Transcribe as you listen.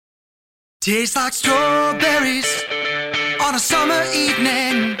Tastes like strawberries on a summer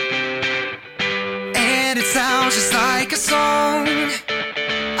evening, and it sounds just like a song.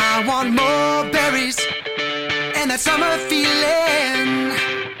 I want more berries and that summer feeling.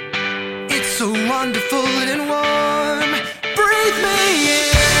 It's so wonderful and warm. Breathe me in,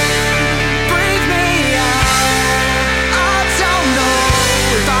 breathe me out. I don't know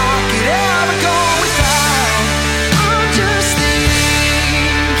if I could ever go without. I'm just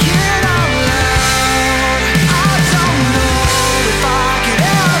thinking out loud. I don't know if I could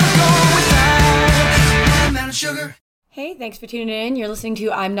ever go without watermelon sugar. Hey, thanks for tuning in. You're listening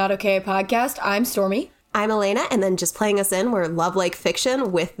to I'm Not Okay podcast. I'm Stormy. I'm Elena, and then just playing us in, we're Love Like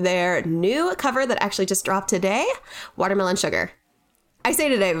Fiction with their new cover that actually just dropped today, Watermelon Sugar. I say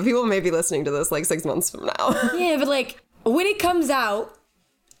today, but people may be listening to this like 6 months from now. Yeah, but like, when it comes out,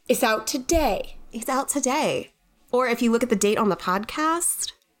 it's out today. It's out today. Or if you look at the date on the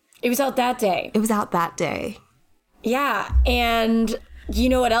podcast, It was out that day. it was out that day. Yeah, and you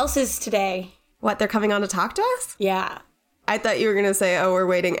know what else is today? What, they're coming on to talk to us? Yeah. I thought you were going to say, oh, we're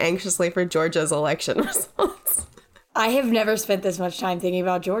waiting anxiously for Georgia's election results. I have never spent this much time thinking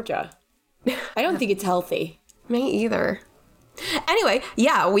about Georgia. I don't think it's healthy. Me either. Anyway,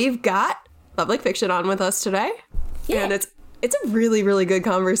 yeah, we've got Love Like Fiction on with us today. Yeah. And it's a really, really good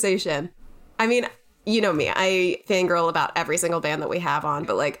conversation. I mean, you know me, I fangirl about every single band that we have on,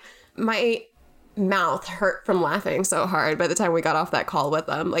 but like my mouth hurt from laughing so hard by the time we got off that call with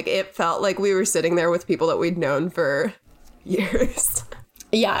them. Like it felt like we were sitting there with people that we'd known for years.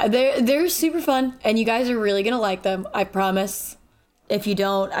 Yeah, they're super fun, and you guys are really going to like them, I promise. If you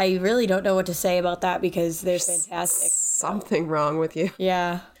don't, I really don't know what to say about that because they're fantastic. Something wrong with you.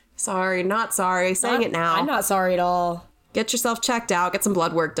 Yeah. Sorry, not sorry. Saying it now. I'm not sorry at all. Get yourself checked out. Get some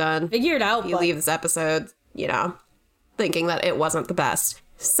blood work done. Figure it out, You but leave this episode, you know, thinking that it wasn't the best.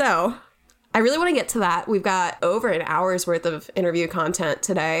 So, I really want to get to that. We've got over an hour's worth of interview content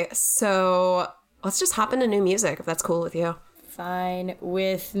today. So, let's just hop into new music, if that's cool with you. fine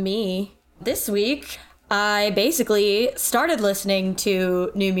with me. This week, I basically started listening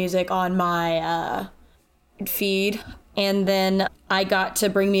to new music on my feed, and then I got to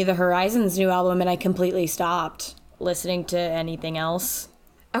Bring Me the Horizon's new album, and I completely stopped listening to anything else.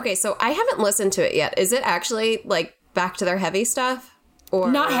 Okay, so I haven't listened to it yet. Is it actually, like, back to their heavy stuff? Or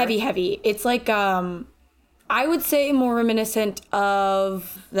Not heavy. It's like, I would say more reminiscent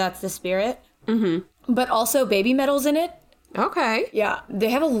of That's the Spirit. Mm-hmm. But also Baby Metal's in it. Okay. Yeah, they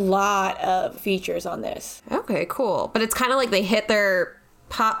have a lot of features on this. Okay, cool. But it's kind of like they hit their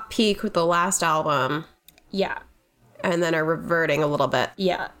pop peak with the last album Yeah. and then are reverting a little bit.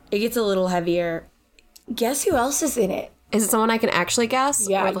 Yeah, it gets a little heavier. Guess who else is in it? Is it someone I can actually guess?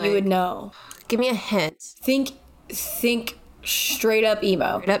 Yeah, Or, like, you would know. Give me a hint. Think straight up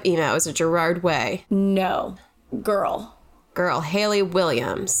emo. Straight up emo. Is it Gerard Way? No. Girl. Girl, Haley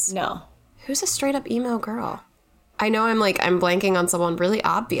Williams. No. Who's a straight up emo girl? I know I'm blanking on someone really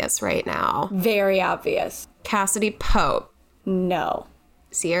obvious right now. Very obvious. Cassidy Pope. No.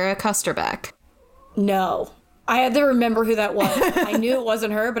 Sierra Custerbeck. No. I had to remember who that was. I knew it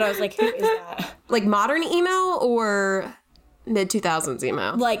wasn't her, but I was like, who is that? Like modern emo or mid 2000s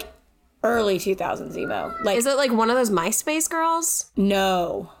emo? Like early 2000s emo. Like, Is it like one of those MySpace girls?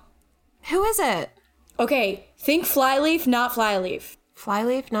 no. Who is it? Okay, think Flyleaf, not Flyleaf.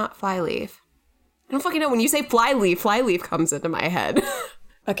 Flyleaf, not Flyleaf. I don't fucking know. When you say Flyleaf comes into my head.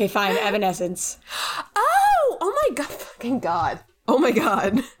 Okay, fine, Evanescence. Oh my god. Fucking god. Oh my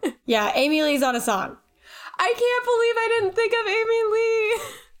god. Yeah, Amy Lee's on a song. I can't believe I didn't think of Amy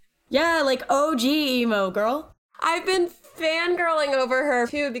Lee. Yeah, like OG emo, girl. I've been fangirling over her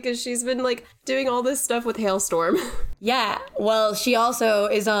too because she's been like doing all this stuff with Hailstorm. Yeah, well, she also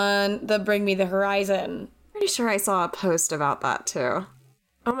is on the Bring Me the Horizon. Pretty sure I saw a post about that too.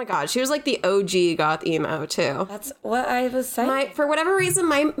 Oh my god, she was like the OG goth emo too. That's what I was saying. For whatever reason,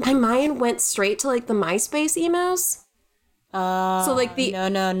 my mind went straight to like the MySpace emos. So like the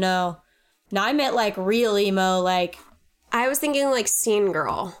No. No, I meant like real emo, like, I was thinking like scene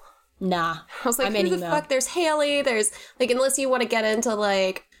girl. nah. I was like, I'm who in the emo. fuck? There's Haley. There's like, unless you want to get into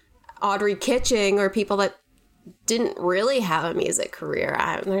like Audrey Kitching or people that didn't really have a music career.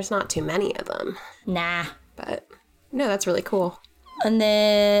 There's not too many of them. Nah. But no, that's really cool. And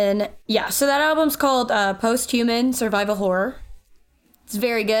then, yeah, so that album's called Post-Human Survival Horror. It's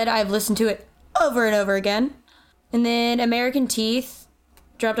very good. I've listened to it over and over again. And then American Teeth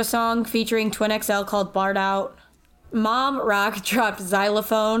dropped a song featuring Twin XL called Barred Out. Mom Rock dropped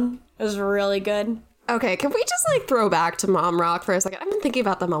Xylophone. It was really good. Okay, can we just like throw back to Mom Rock for a second? I've been thinking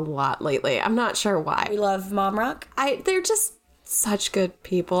about them a lot lately. I'm not sure why. We love Mom Rock. They're just such good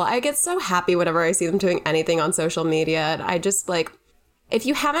people. I get so happy whenever I see them doing anything on social media. And I just like, if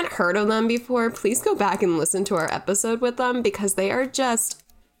you haven't heard of them before, please go back and listen to our episode with them because they are just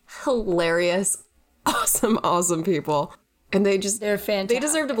hilarious, awesome people. And they're fantastic. They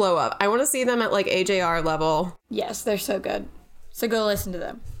deserve to blow up. I want to see them at like AJR level. Yes, they're so good. So go listen to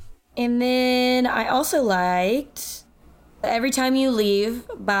them. And then I also liked Every Time You Leave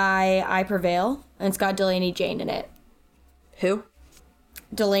by I Prevail. And it's got Delaney Jane in it. Who?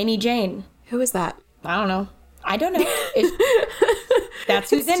 Delaney Jane. Who is that? I don't know. That's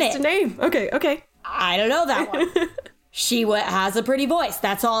who's in it. It's just a name. Okay. I don't know that one. She has a pretty voice.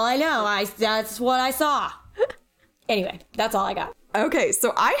 That's all I know. That's what I saw. Anyway, that's all I got. Okay,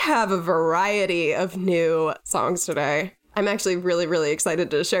 so I have a variety of new songs today. I'm actually really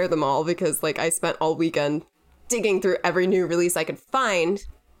excited to share them all because like I spent all weekend digging through every new release I could find,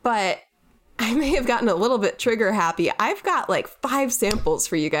 but I may have gotten a little bit trigger happy. I've got like 5 samples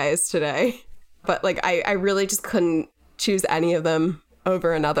for you guys today, but like I really just couldn't choose any of them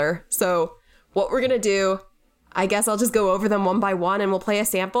over another. So what we're gonna do, I guess I'll just go over them one by one and we'll play a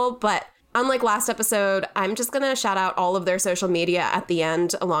sample, but unlike last episode, I'm just going to shout out all of their social media at the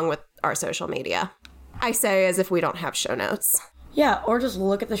end along with our social media. I say as if we don't have show notes. Yeah, or just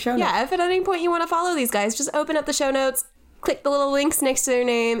look at the show notes. Yeah, if at any point you want to follow these guys, just open up the show notes, click the little links next to their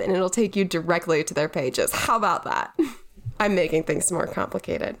name, and it'll take you directly to their pages. How about that? I'm making things more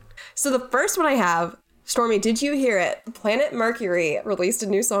complicated. So the first one I have, Stormy, did you hear it? Planet Mercury released a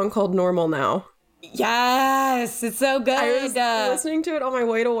new song called Normal Now. Yes, it's so good. I was listening to it on my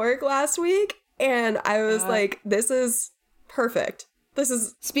way to work last week, and I was like, this is perfect. This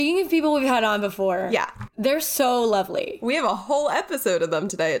is... Speaking of people we've had on before. Yeah. They're so lovely. We have a whole episode of them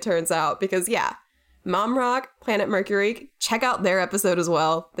today, it turns out, because, yeah, Mom Rock, Planet Mercury, check out their episode as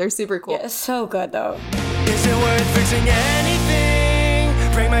well. They're super cool. Yeah, it's so good, though. Is it worth fixing anything?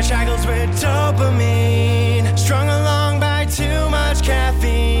 Break my shackles with dopamine. Strung along by too much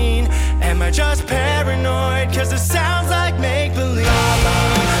caffeine. Am I just paranoid? Cause it sounds like make-believe. La la,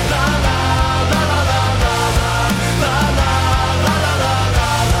 la la, la la la la la la la la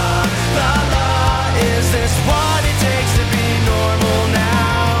la la la. Is this what it takes to be normal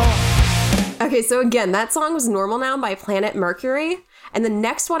now? Okay, so again, that song was Normal Now by Planet Mercury. And the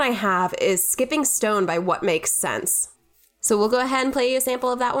next one I have is Skipping Stone by What Makes Sense. So we'll go ahead and play you a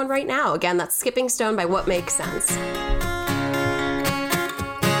sample of that one right now. Again, that's Skipping Stone by What Makes Sense.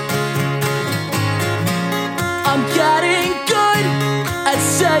 I'm getting good at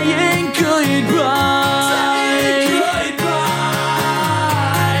saying goodbye.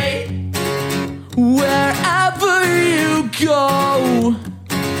 Wherever you go,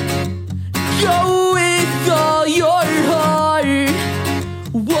 go with all your heart.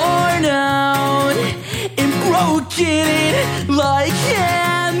 Worn out and broken like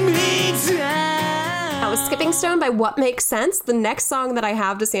hand-me-down. That was Skipping Stone by What Makes Sense. The next song that I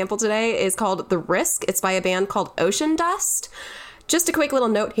have to sample today is called The Risk. It's by a band called Ocean Dust. Just a quick little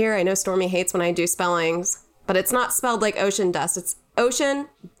note here. I know Stormy hates when I do spellings, but it's not spelled like ocean dust. It's ocean,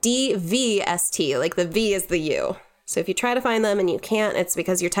 D-V-S-T, like the V is the U. So if you try to find them and you can't, it's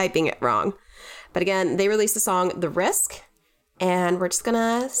because you're typing it wrong. But again, they released the song The Risk, and we're just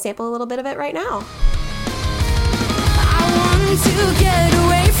gonna sample a little bit of it right now. I want to get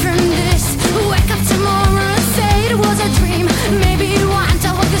away from this. Wake up tomorrow and say it was a dream. Maybe you want to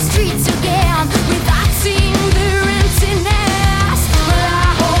walk the streets again without seeing their emptiness. But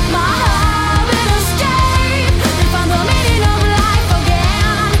I hope my heart will escape and find the meaning of life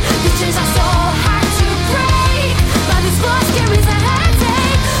again. The chains are so hard to break, but this voice carries a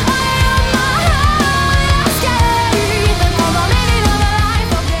headache. I hope my heart will escape and find the meaning of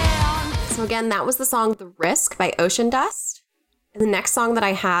life again. So again, that was the song The Risk by Ocean Dust. And the next song that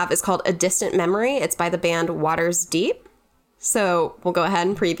I have is called A Distant Memory. It's by the band Waters Deep. So we'll go ahead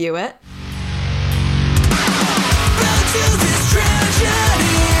and preview it.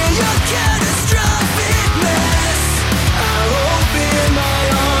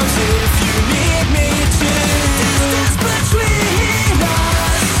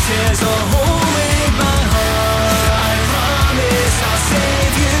 There's a hole in my heart. I promise I'll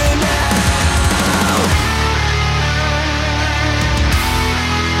save you now.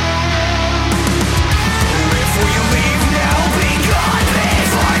 If we leave now, be gone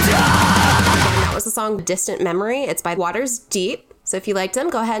before dawn. And that was the song Distant Memory. It's by Waters Deep. So if you liked them,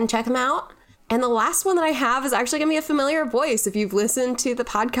 go ahead and check them out. And the last one that I have is actually going to be a familiar voice if you've listened to the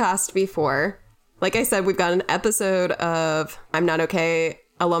podcast before. Like I said, we've got an episode of I'm Not Okay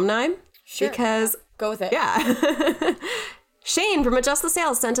alumni. Sure. Because, Go with it. yeah. Shane from Adjust the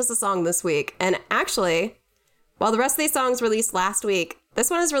Sails sent us a song this week. And actually, While the rest of these songs released last week, this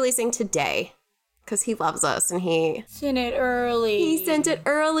one is releasing today because he loves us and he sent it early.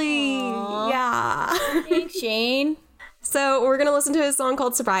 Aww. Yeah. Thanks, Shane. So we're going to listen to his song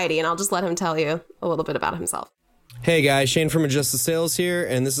called Sobriety, and I'll just let him tell you a little bit about himself. Hey guys, Shane from Adjust the Sales here,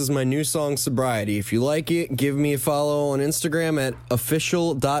 and this is my new song, Sobriety. If you like it, give me a follow on Instagram at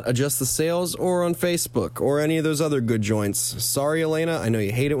official.adjustthesales or on Facebook or any of those other good joints. Sorry, Elena, I know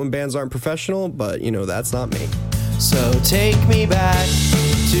you hate it when bands aren't professional, but, that's not me. So take me back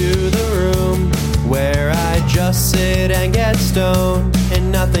to the room where I just sit and get stoned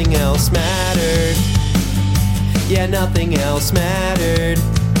and nothing else mattered. Yeah, nothing else mattered.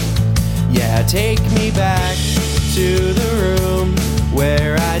 Yeah, take me back to the room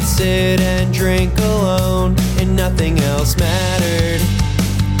where I'd sit and drink alone and nothing else mattered.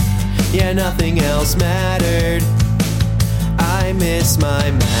 Yeah, nothing else mattered. I miss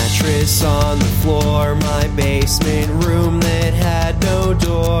my mattress on the floor, my basement room that had no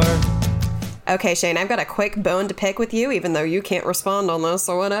door. Okay, Shane, I've got a quick bone to pick with you, even though you can't respond on this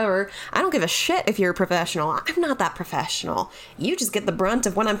or whatever. I don't give a shit if you're a professional. I'm not that professional. You just get the brunt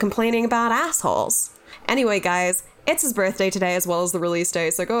of when I'm complaining about assholes. Anyway, guys, it's his birthday today as well as the release day,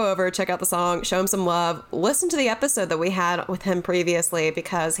 so go over, check out the song, show him some love, listen to the episode that we had with him previously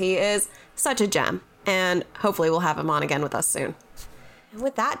because he is such a gem, and hopefully we'll have him on again with us soon. And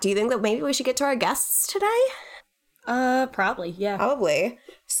with that, do you think that maybe we should get to our guests today? Probably, yeah. Probably.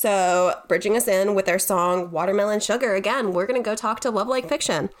 So, bridging us in with their song Watermelon Sugar, again, we're going to go talk to Love Like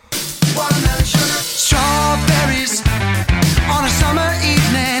Fiction. Watermelon sugar, strawberries on a summer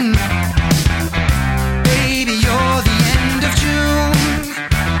evening. Baby, you're the end of June.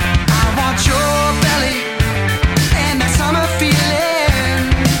 I want your belly and that summer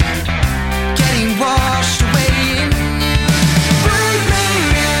feeling getting washed away in you. Breathe me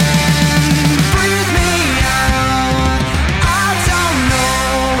in, breathe me out. I don't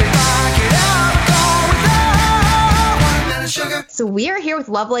know if I could ever go without watermelon sugar. So, we are here with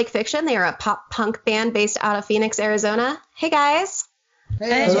Love Like Fiction. They are a pop punk band based out of Phoenix, Arizona. Hey, guys.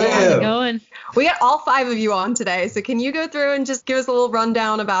 Hey, How's it going? We got all 5 of you on today, so can you go through and just give us a little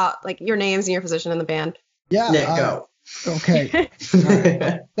rundown about like your names and your position in the band? Yeah. Nick, go. Okay. All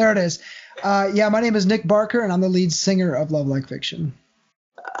right. There it is. Yeah, my name is Nick Barker, and I'm the lead singer of Love Like Fiction.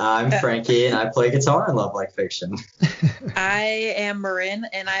 I'm Frankie, and I play guitar in Love Like Fiction. I am Marin,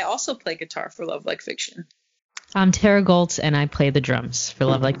 and I also play guitar for Love Like Fiction. I'm Tara Goltz, and I play the drums for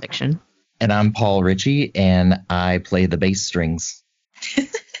Love Like Fiction. And I'm Paul Ritchie, and I play the bass strings.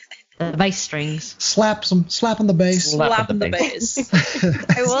 The bass strings. Slap on the bass. Slap on the bass.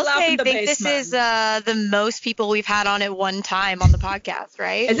 I will Slap say, in the I think this basement. is the most people we've had on at one time on the podcast,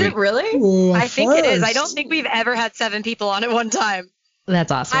 right? Is it really? Ooh, I think it is. I first. don't think we've ever had 7 people on at one time.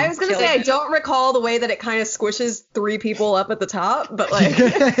 That's awesome. I was going to say, I don't recall the way that it kind of squishes 3 people up at the top, but like,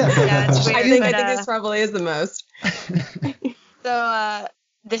 Yeah, it's weird. I think but, this probably is the most. so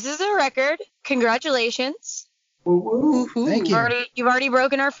this is a record. Congratulations. Thank you. You've already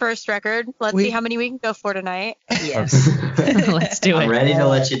broken our first record. Let's see how many we can go for tonight. Yes. Let's do I'm it. ready to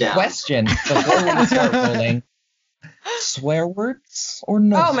let you down. Question before we start rolling: swear words or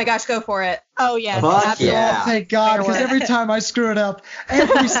no? Oh my gosh, go for it. Oh yes, Fuck absolutely. yeah. Oh, thank God, because every time I screw it up,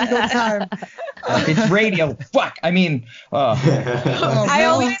 every single time. It's radio. Fuck. I mean, Oh, I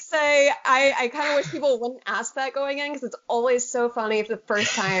no. always say, I kind of wish people wouldn't ask that going in because it's always so funny if the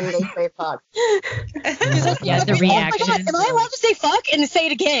first time they say fuck. Yeah, the reaction. Oh my God, am I allowed to say fuck and say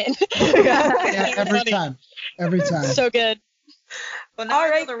it again? Yeah, every time. Every time. So good. Well, now All I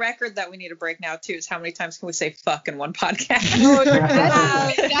know right. the record that we need to break now, too, is how many times can we say fuck in one podcast?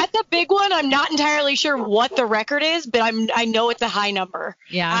 That's a big one. I'm not entirely sure what the record is, but I know it's a high number.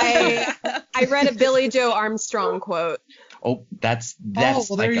 Yeah. I read a Billy Joe Armstrong quote. oh, that's well,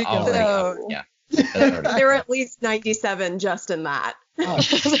 there like you go. already. Yeah. That's already- There were at least 97 just in that. Oh.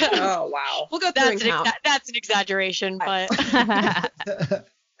 Oh, wow. We'll go through and count. That's an exaggeration, but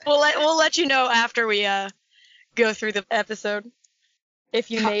we'll let you know after we go through the episode if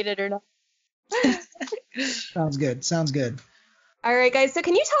you made it or not. Sounds good. Sounds good. All right, guys. So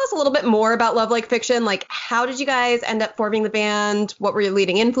can you tell us a little bit more about Love Like Fiction? Like, how did you guys end up forming the band? What were your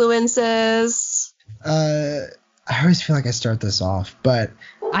leading influences? I always feel like I start this off, but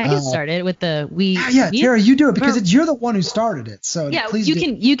I can start it with the yeah, Tara, you do it because you're the one who started it. So Yeah, please you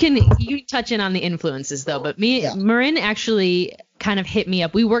do. can touch in on the influences though, but Marin actually kind of hit me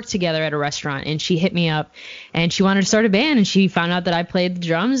up. We worked together at a restaurant and she hit me up and she wanted to start a band and she found out that I played the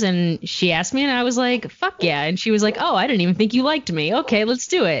drums and she asked me and I was like, fuck yeah. And she was like, oh, I didn't even think you liked me. Okay, let's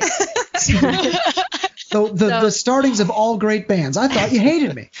do it. the startings of all great bands. I thought you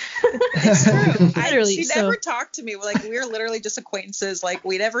hated me. She never talked to me. Like, we were literally just acquaintances. Like,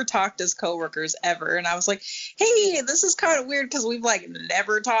 we never talked as coworkers ever. And I was like, hey, this is kind of weird because we've like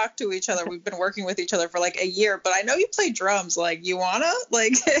never talked to each other. We've been working with each other for like a year, but I know you play drums. Like, you wanna?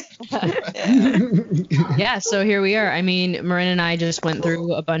 Like, Yeah, so here we are. I mean, Marin and I just went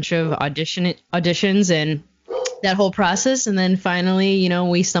through a bunch of auditions and that whole process, and then finally, you know,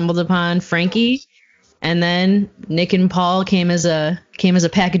 we stumbled upon Frankie, and then Nick and Paul came as a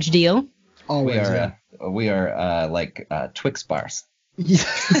package deal. Always. We are like Twix bars.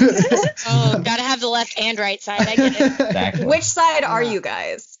 Oh, gotta have the left and right side. I get it. Exactly. Which side are you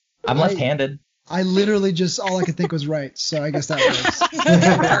guys? I'm left-handed. I literally just all I could think was right, so I guess that works.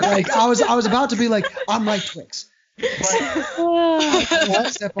 Like I was about to be like, I'm like Twix. But I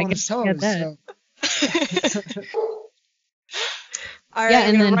step on his toes. So. All right, Yeah, I'm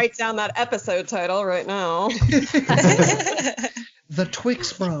and gonna then- write down that episode title right now. The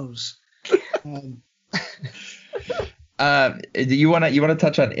Twix Bros. You wanna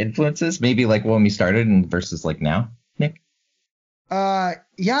touch on influences? Maybe like when we started and versus like now, Nick?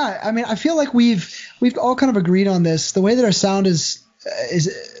 Yeah, I mean, I feel like we've all kind of agreed on this. The way that our sound is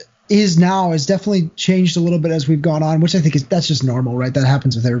now has definitely changed a little bit as we've gone on, which I think that's just normal, right? That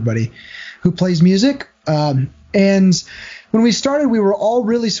happens with everybody who plays music. And when we started, we were all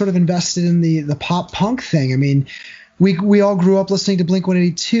really sort of invested in the pop punk thing. I mean, we all grew up listening to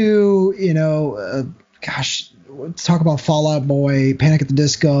Blink-182, you know, talk about Fall Out Boy, Panic at the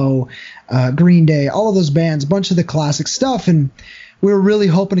Disco, Green Day, all of those bands, a bunch of the classic stuff. And we were really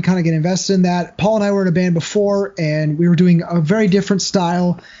hoping to kind of get invested in that. Paul and I were in a band before, and we were doing a very different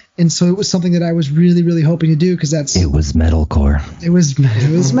style. And so it was something that I was really, really hoping to do because It was metalcore. It was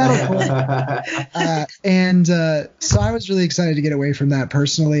metalcore. So I was really excited to get away from that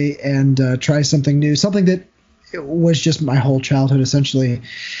personally and try something new, something that was just my whole childhood essentially.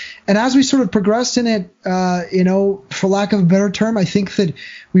 And as we sort of progressed in it, you know, for lack of a better term, I think that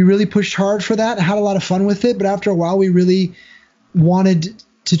we really pushed hard for that and had a lot of fun with it. But after a while, we really wanted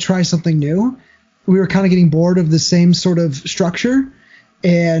to try something new. We were kind of getting bored of the same sort of structure.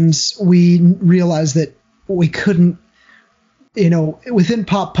 And we realized that we couldn't, you know, within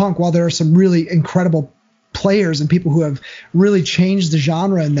pop punk, while there are some really incredible players and people who have really changed the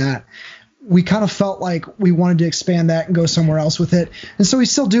genre in that, we kind of felt like we wanted to expand that and go somewhere else with it. And so we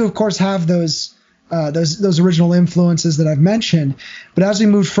still do, of course, have those original influences that I've mentioned. But as we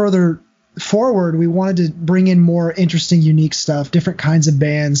moved further forward, we wanted to bring in more interesting, unique stuff, different kinds of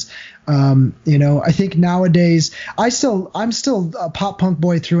bands. You know, I think nowadays I'm still a pop punk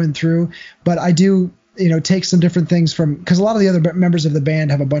boy through and through, but I do, you know, take some different things from, because a lot of the other members of the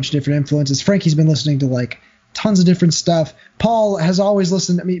band have a bunch of different influences. Frankie's been listening to like tons of different stuff. Paul has always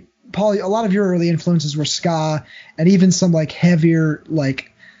listened. I mean, Paul, a lot of your early influences were ska and even some like heavier,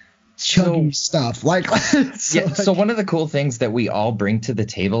 like chuggy stuff. Like, so one of the cool things that we all bring to the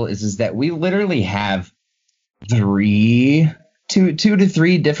table is that we literally have two to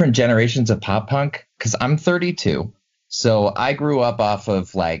three different generations of pop punk. Because I'm 32, so I grew up off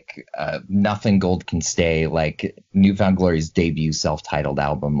of like Nothing Gold Can Stay, like Newfound Glory's debut self-titled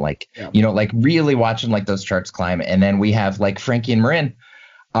album, like you know, like really watching like those charts climb. And then we have like Frankie and Marin.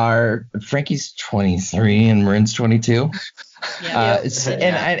 Frankie's 23 and Marin's 22. I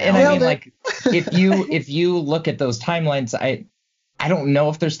mean, like, if you look at those timelines, I don't know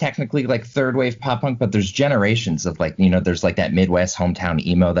if there's technically like third wave pop punk, but there's generations of like, you know, there's like that Midwest hometown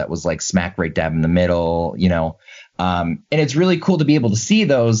emo that was like smack right dab in the middle, you know. And it's really cool to be able to see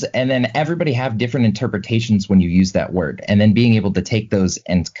those, and then everybody have different interpretations when you use that word, and then being able to take those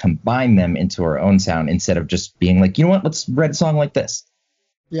and combine them into our own sound instead of just being like, you know what, let's write a song like this.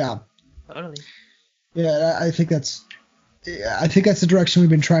 Yeah. Totally. Yeah, I think that's the direction we've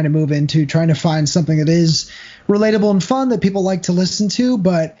been trying to move into, trying to find something that is relatable and fun that people like to listen to,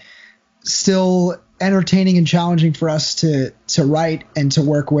 but still entertaining and challenging for us to write and to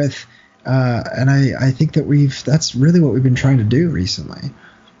work with. And I think that that's really what we've been trying to do recently.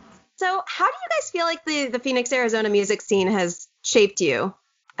 So how do you guys feel like the Phoenix, Arizona music scene has shaped you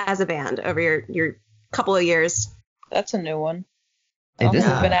as a band over your couple of years? That's a new one.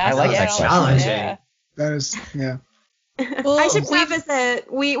 I like that challenging. Yeah. That is, yeah. Well, I should preface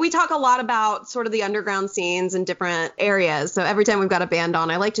that we talk a lot about sort of the underground scenes in different areas. So every time we've got a band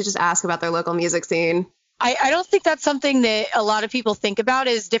on, I like to just ask about their local music scene. I don't think that's something that a lot of people think about,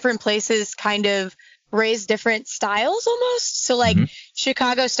 is different places kind of raise different styles almost. So like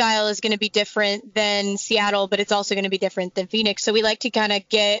Chicago style is going to be different than Seattle, but it's also going to be different than Phoenix. So we like to kind of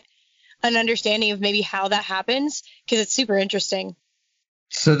get an understanding of maybe how that happens, because it's super interesting.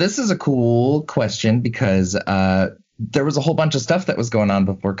 So this is a cool question because there was a whole bunch of stuff that was going on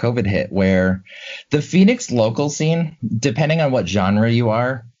before COVID hit, where the Phoenix local scene, depending on what genre you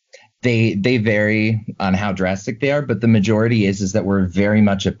are, they vary on how drastic they are. But the majority is that we're very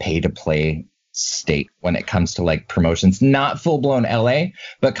much a pay to play state when it comes to like promotions, not full blown LA,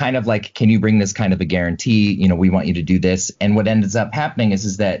 but kind of like, can you bring this kind of a guarantee? You know, we want you to do this. And what ends up happening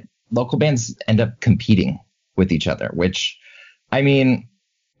is that local bands end up competing with each other, which, I mean,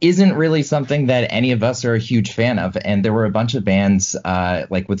 isn't really something that any of us are a huge fan of. And there were a bunch of bands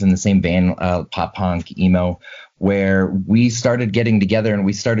like within the same vein, pop punk, emo, where we started getting together and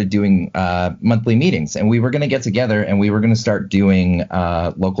we started doing monthly meetings, and we were going to get together and we were going to start doing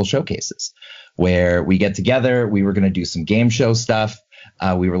local showcases where we get together. We were going to do some game show stuff.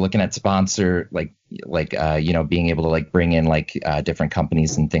 We were looking at sponsor, being able to like bring in like different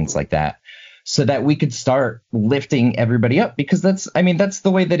companies and things like that, so that we could start lifting everybody up, because that's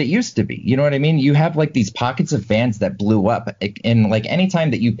the way that it used to be. You know what I mean? You have like these pockets of bands that blew up, and like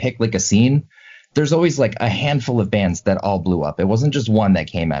anytime that you pick like a scene, there's always like a handful of bands that all blew up. It wasn't just one that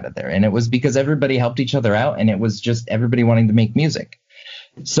came out of there, and it was because everybody helped each other out, and it was just everybody wanting to make music.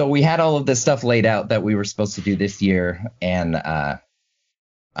 So we had all of this stuff laid out that we were supposed to do this year, and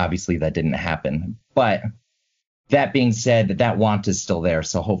obviously that didn't happen. But that being said, that want is still there.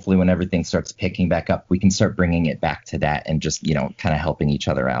 So hopefully when everything starts picking back up, we can start bringing it back to that and just, you know, kind of helping each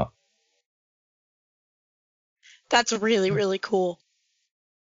other out. That's really, really cool.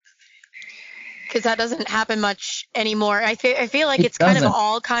 Because that doesn't happen much anymore. I feel like it's kind of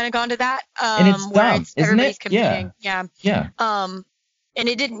all kind of gone to that. And it's where dumb, it's isn't everybody's it? competing. Yeah. And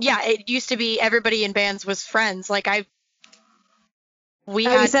it didn't. Yeah, it used to be everybody in bands was friends. Like we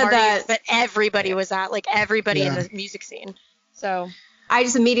had parties that everybody was at, like everybody in the music scene. So I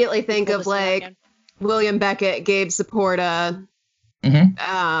just immediately think of like William Beckett, Gabe Saporta,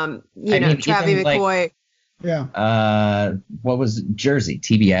 Travis McCoy. What was Jersey?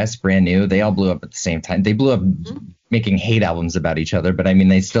 TBS, brand new. They all blew up at the same time. They blew up making hate albums about each other, but I mean,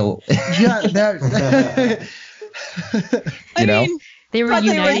 they still. I mean, they were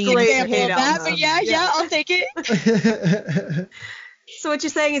uniting. I'll take it. So what you're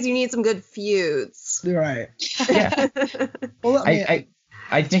saying is you need some good feuds. Right. Yeah. Well,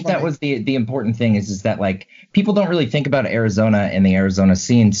 I think that was the important thing is that like people don't really think about Arizona and the Arizona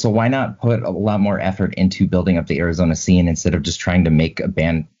scene. So why not put a lot more effort into building up the Arizona scene instead of just trying to make a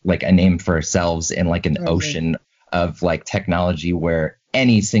band, like a name for ourselves in like an ocean of like technology where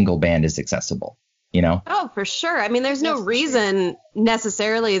any single band is accessible, you know? Oh, for sure. I mean, there's no reason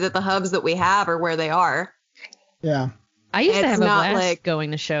necessarily that the hubs that we have are where they are. Yeah. I used to have a blast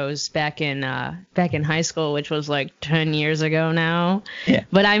going to shows back in high school, which was like 10 years ago now. Yeah.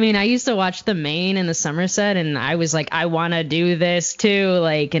 But I mean, I used to watch the Maine and the Somerset, and I was like, I want to do this too.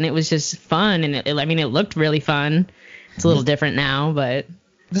 Like, and it was just fun. And it looked really fun. It's a little different now, but.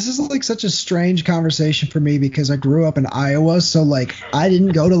 This is like such a strange conversation for me because I grew up in Iowa. So like I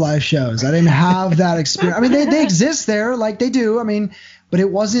didn't go to live shows. I didn't have that experience. I mean, they exist there like they do. I mean, but it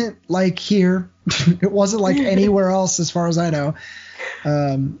wasn't like here. It wasn't like anywhere else as far as I know.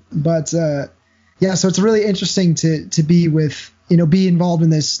 So it's really interesting to be with, be involved in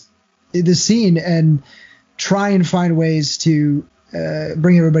this scene and try and find ways to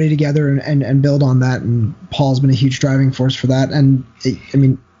bring everybody together and build on that. And Paul's been a huge driving force for that. And I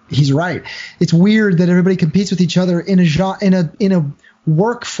mean, he's right. It's weird that everybody competes with each other in a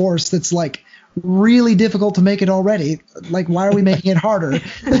workforce that's like really difficult to make it already. Like, why are we making it harder?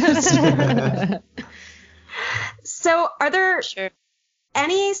 So are there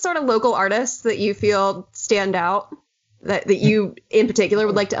any sort of local artists that you feel stand out that you in particular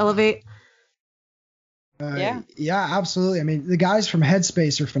would like to elevate? Yeah, absolutely. I mean, the guys from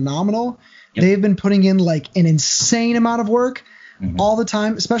Headspace are phenomenal. Yep. They've been putting in like an insane amount of work all the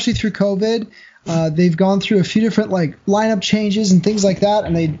time, especially through COVID. They've gone through a few different like lineup changes and things like that,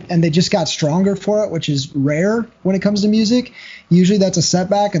 and they just got stronger for it, which is rare when it comes to music. Usually that's a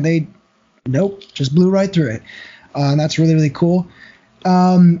setback, and they just blew right through it. And that's really, really cool.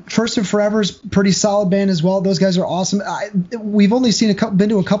 First and Forever's pretty solid band as well. Those guys are awesome. We've only been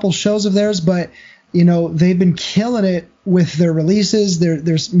to a couple shows of theirs, but they've been killing it with their releases.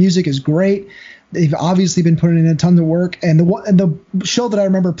 Their music is great. They've obviously been putting in a ton of work, and the show that I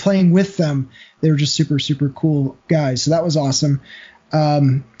remember playing with them, they were just super, super cool guys. So that was awesome.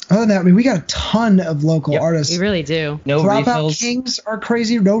 Other than that, I mean, we got a ton of local artists. We really do. No Dropout refills. Kings are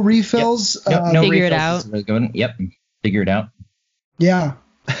crazy. No refills. No Figure refills it out. is really good. Yep. Figure it out. Yeah.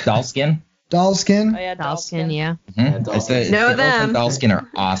 Dollskin. Dollskin. Oh yeah, Dollskin, yeah. Know them. Dollskin are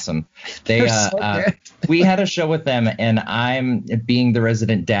awesome. They so good. we had a show with them, and I'm being the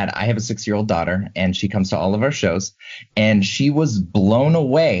resident dad. I have a 6-year-old daughter, and she comes to all of our shows, and she was blown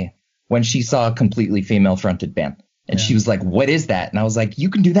away when she saw a completely female fronted band. And she was like, "What is that?" And I was like, "You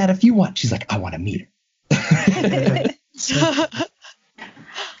can do that if you want." She's like, "I want to meet her."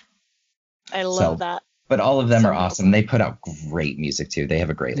 I love that. But all of them are awesome. They put out great music too. They have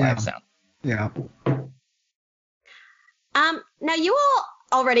a great live sound. Yeah. Now you all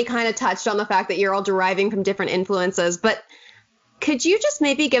already kind of touched on the fact that you're all deriving from different influences, but could you just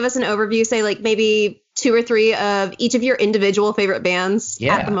maybe give us an overview, say like maybe 2 or 3 of each of your individual favorite bands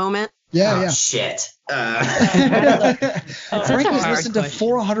at the moment? Yeah. Shit. Frank has listened to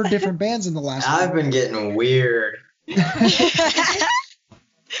 400 different bands in the last week. I've been getting weird.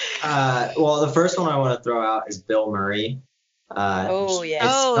 Well, the first one I want to throw out is Bill Murray. Oh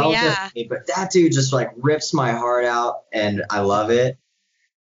yeah. But that dude just like rips my heart out, and I love it.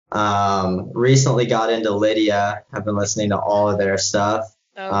 Recently got into Lydia. I've been listening to all of their stuff.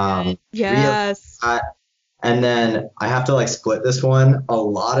 Yes. And then I have to like split this one. A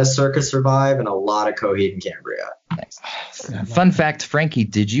lot of Circus Survive and a lot of Coheed and Cambria. Nice. Fun fact, Frankie,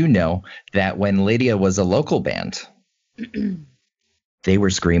 did you know that when Lydia was a local band, they were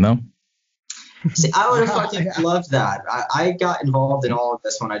Screamo? See, I would have fucking loved that. I got involved in all of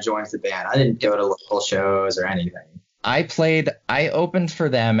this when I joined the band. I didn't go to local shows or anything. I opened for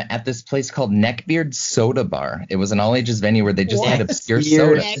them at this place called Neckbeard Soda Bar. It was an all ages venue where they just had obscure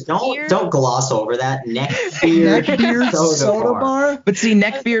soda. Don't gloss over that. Neckbeard Soda Bar. But see,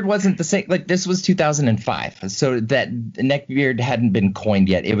 Neckbeard wasn't the same. Like, this was 2005, so that Neckbeard hadn't been coined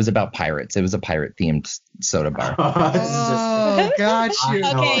yet. It was about pirates. It was a pirate themed soda bar. Oh, got you.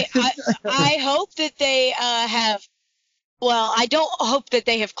 Okay, I hope that they have. Well, I don't hope that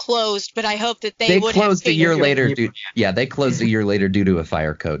they have closed, but I hope that they would closed have a year later. They closed a year later due to a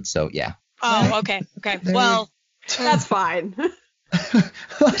fire code. So yeah. Oh, okay. Well, that's fine.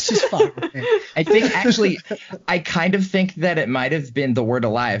 That's just fine. I think actually, I kind of think that it might have been The Word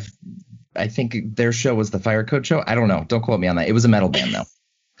Alive. I think their show was the Fire Code show. I don't know. Don't quote me on that. It was a metal band though.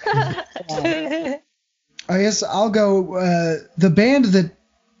 I guess I'll go. The band that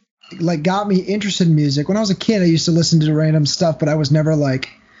like got me interested in music when I was a kid, I used to listen to random stuff, but I was never like,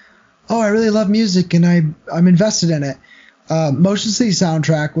 oh, I really love music and I'm invested in it. Motion City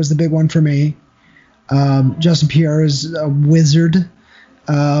Soundtrack was the big one for me. Justin Pierre is a wizard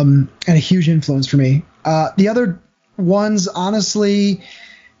and a huge influence for me. The other ones, honestly,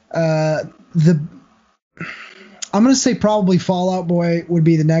 I'm going to say probably Fall Out Boy would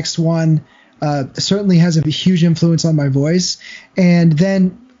be the next one. Certainly has a huge influence on my voice. And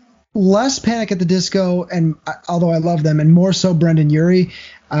then less Panic at the Disco, and although I love them, and more so Brendan Urie.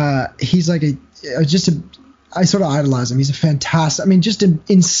 He's like I sort of idolize him. He's a fantastic, just an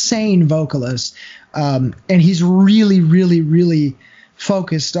insane vocalist. And he's really, really, really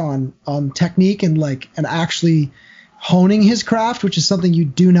focused on technique and actually honing his craft, which is something you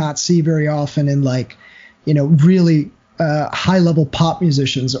do not see very often in really high level pop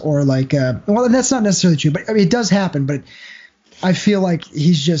musicians or well, that's not necessarily true, but it does happen. But I feel like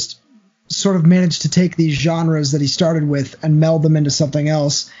he's just sort of managed to take these genres that he started with and meld them into something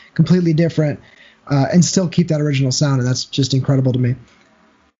else completely different, and still keep that original sound. And that's just incredible to me.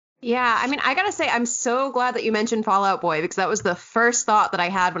 Yeah, I gotta say, I'm so glad that you mentioned Fall Out Boy, because that was the first thought that I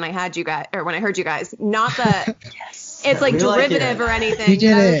had when I had you guys, or when I heard you guys. Not that it's like derivative or anything. He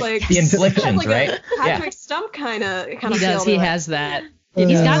did it. Like, the inflections, right? Patrick Stump kind of. He does. He has that.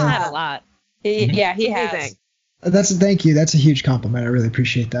 He's got that a lot. He has. Thank you. That's a huge compliment. I really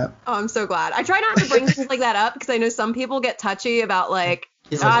appreciate that. Oh, I'm so glad. I try not to bring things like that up because I know some people get touchy about I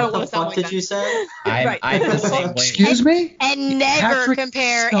don't want to sound like that. Did you say? I'm the same way. Excuse me? And never Patrick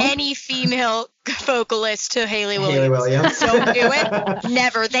compare Stump? any female vocalist to Haley Williams. Haley Williams. Don't do it.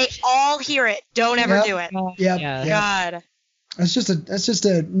 Never. They all hear it. Don't ever do it. Yeah. God. That's just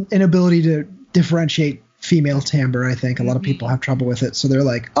an inability to differentiate female timbre. I think a lot of people have trouble with it. So they're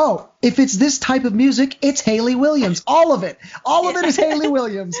like, oh, if it's this type of music, it's Haley Williams. All of it is Haley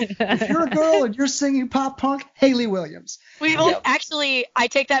Williams. If you're a girl and you're singing pop punk, Haley Williams. Actually, I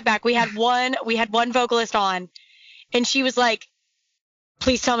take that back. We had one vocalist on, and she was like,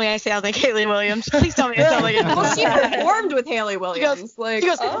 please tell me I sound like Haley Williams. Please tell me I sound like Haley Williams. Well, she performed with Haley Williams. She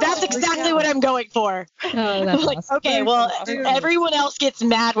goes, that's exactly what I'm going for. Oh, that's awesome. Okay, well, everyone else gets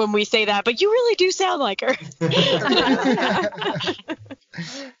mad when we say that, but you really do sound like her.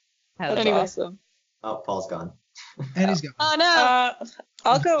 That's awesome. Oh, Paul's gone. And he's gone. Oh, no.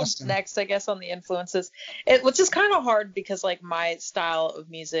 I'll go next, I guess, on the influences, which is kind of hard because like my style of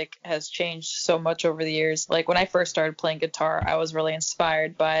music has changed so much over the years. Like when I first started playing guitar, I was really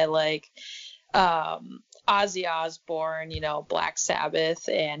inspired by like Ozzy Osbourne, you know, Black Sabbath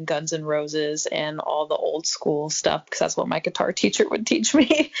and Guns N' Roses and all the old school stuff, because that's what my guitar teacher would teach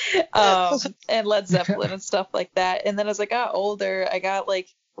me, and Led Zeppelin and stuff like that. And then as I got older, I got like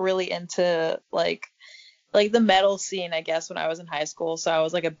really into like the metal scene, I guess, when I was in high school. So I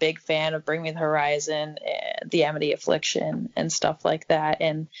was like a big fan of Bring Me the Horizon and The Amity Affliction and stuff like that.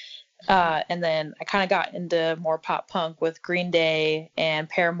 And then I kind of got into more pop punk with Green Day and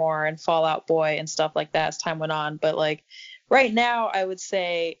Paramore and Fall Out Boy and stuff like that as time went on. But like right now, I would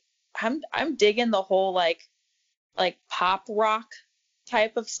say I'm digging the whole like pop rock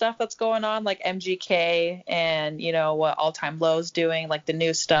type of stuff that's going on, like MGK and, you know, what All Time Low's doing, like the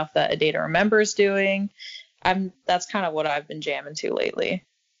new stuff that A Day to Remember is doing. That's kind of what I've been jamming to lately.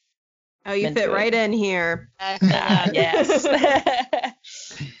 Oh, you fit right in here. Yes.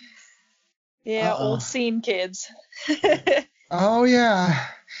 Yeah, old scene kids. Oh yeah.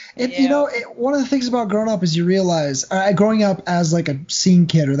 You know, one of the things about growing up is you realize, growing up as like a scene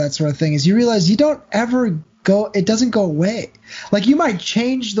kid or that sort of thing, is you realize you don't ever it doesn't go away. Like you might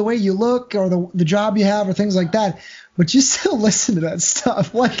change the way you look or the job you have or things like that, but you still listen to that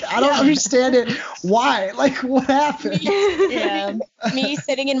stuff. Like I don't understand it. Why? Like what happened? Yeah. Me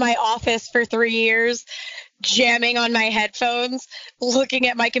sitting in my office for 3 years, jamming on my headphones, looking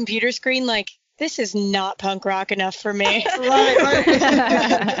at my computer screen like, this is not punk rock enough for me. Right.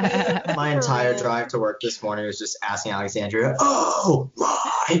 My entire drive to work this morning was just asking Alexandria, oh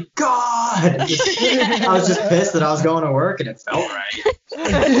my God. I was just pissed that I was going to work and it felt right.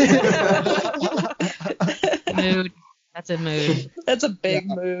 Mood. That's a mood. That's a big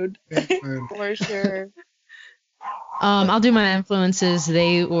mood. For sure. I'll do my influences.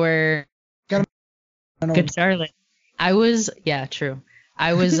 They were Good Charlotte. True.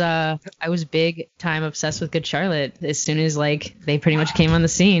 I was big time obsessed with Good Charlotte as soon as like they pretty much came on the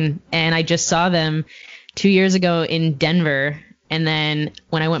scene, and I just saw them 2 years ago in Denver, and then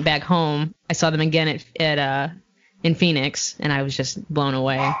when I went back home, I saw them again in Phoenix, and I was just blown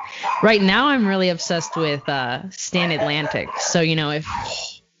away. Right now, I'm really obsessed with Stan Atlantic. So you know,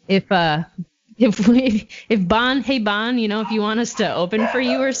 if Bon, hey Bon, you know, if you want us to open for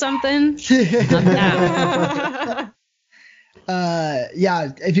you or something, I'm down.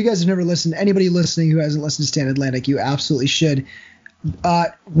 If you guys have never listened, anybody listening who hasn't listened to Stan Atlantic, you absolutely should.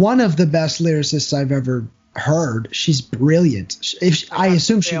 One of the best lyricists I've ever heard. She's brilliant. I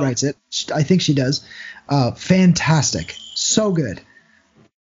assume she writes it. I think she does. Fantastic. So good.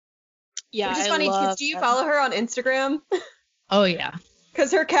 Yeah, which is funny because do you follow her on Instagram? Oh yeah.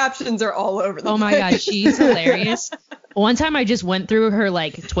 Because her captions are all over the place. Oh my God, she's hilarious. One time I just went through her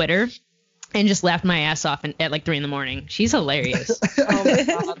like Twitter and just laughed my ass off at like 3 a.m. She's hilarious.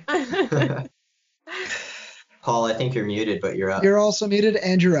 Oh my God. Paul, I think you're muted, but you're up. You're also muted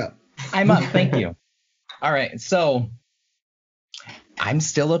and you're up. I'm up. Thank you. All right. So I'm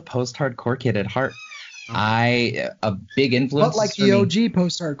still a post-hardcore kid at heart. A big influence. But like the OG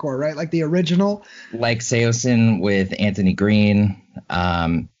post-hardcore, right? Like the original. Like Seosin with Anthony Green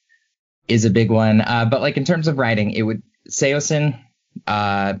is a big one. But like in terms of writing, it would Seosin,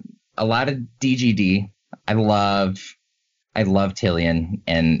 a lot of DGD. I love Tillian,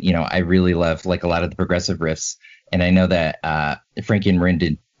 and you know I really love like a lot of the progressive riffs, and I know that Frankie and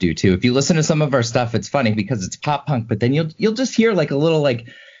Marin do too. If you listen to some of our stuff, it's funny because it's pop punk, but then you'll just hear like a little like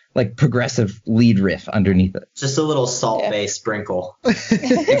progressive lead riff underneath it. Just a little salt-based sprinkle.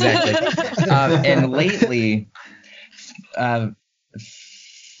 Exactly. And lately,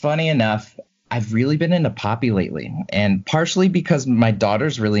 funny enough, I've really been into poppy lately, and partially because my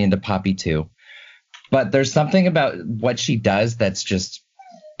daughter's really into poppy too. But there's something about what she does that's just,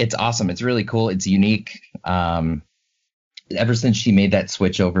 it's awesome. It's really cool. It's unique. Ever since she made that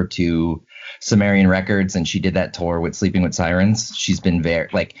switch over to Sumerian Records and she did that tour with Sleeping with Sirens, she's been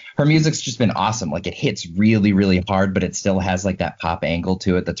her music's just been awesome. Like it hits really, really hard, but it still has like that pop angle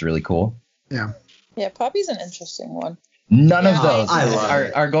to it that's really cool. Yeah. Yeah, poppy's an interesting one. None of those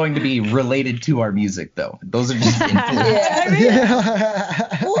are going to be related to our music, though. Those are just influences.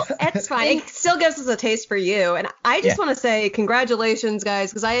 Well, that's fine. It still gives us a taste for you. And I just want to say congratulations,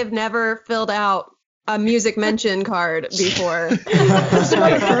 guys, because I have never filled out a music mention card before.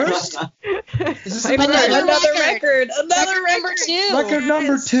 First? Another record. Another number 2. Record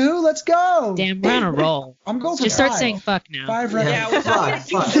number 2. Let's go. Damn, we're on a roll. I'm going for Just start saying fuck now. 5 records. Yeah,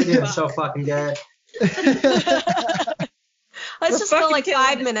 fuck. We're doing so fucking good. Let's just fill like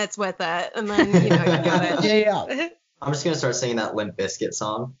 5 minutes with it, and then you got it. Yeah. I'm just gonna start singing that Limp Bizkit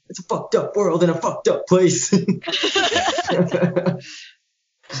song. It's a fucked up world in a fucked up place.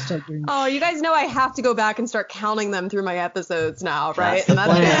 Oh, you guys know I have to go back and start counting them through my episodes now, right? That's the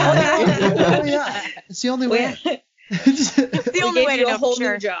plan. Oh, yeah. It's the only way. It's the only way to know a whole for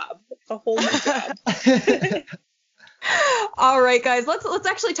sure. new job. A whole new job. All right, guys, let's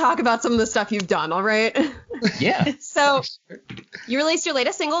actually talk about some of the stuff you've done. All right. Yeah. So, you released your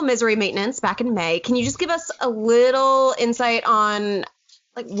latest single, "Misery Maintenance," back in May. Can you just give us a little insight on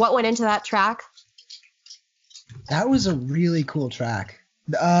like what went into that track? That was a really cool track.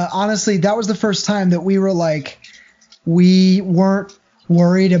 Honestly, that was the first time that we were like, we weren't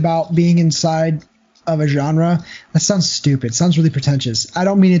worried about being inside of a genre. That sounds stupid. It sounds really pretentious. I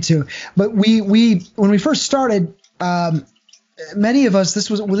don't mean it to. But we when we first started, many of us, this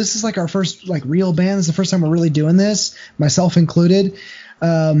is like our first like real band. This is the first time we're really doing this, myself included.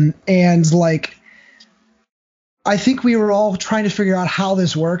 And like, I think we were all trying to figure out how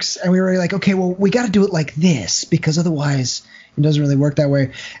this works, and we were like, okay, well, we got to do it like this because otherwise it doesn't really work that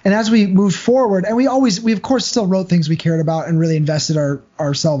way. And as we moved forward, and we of course still wrote things we cared about and really invested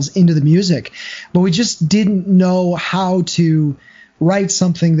ourselves into the music, but we just didn't know how to write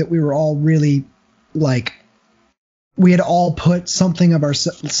something that we were all really like, we had all put something of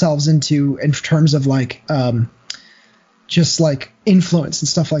ourselves into in terms of like, just like influence and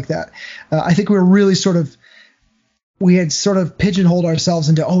stuff like that. I think we were really we had sort of pigeonholed ourselves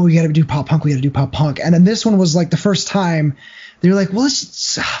into, oh, we got to do pop punk. And then this one was like the first time they were like, well,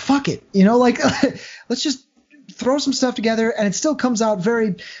 let's fuck it. You know, like, let's just throw some stuff together. And it still comes out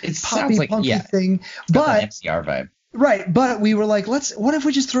very poppy, like, punky thing. But MCR vibe. Right. But we were like, what if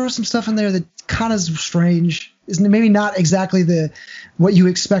we just throw some stuff in there that kind of is strange? Is maybe not exactly what you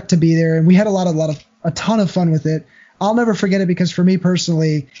expect to be there. And we had a ton of fun with it. I'll never forget it because for me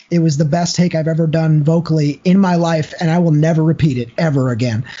personally, it was the best take I've ever done vocally in my life, and I will never repeat it ever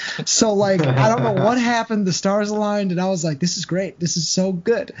again. So like, I don't know what happened. The stars aligned, and I was like, this is great. This is so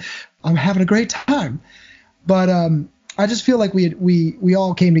good. I'm having a great time. But I just feel like we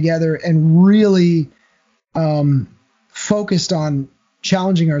all came together and really focused on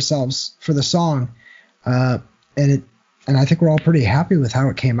challenging ourselves for the song, and I think we're all pretty happy with how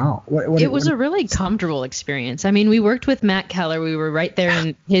it came out. It was a really comfortable experience. I mean, we worked with Matt Keller. We were right there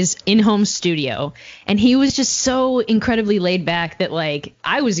in his in-home studio, and he was just so incredibly laid back that, like,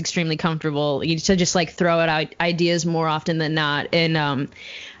 I was extremely comfortable to just, like, throw out ideas more often than not. And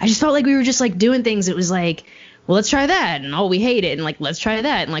I just felt like we were just, like, doing things. It was like, well, let's try that, and we hate it, and like, let's try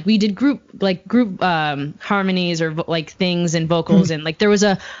that, and like, we did group harmonies or like things and vocals, and like there was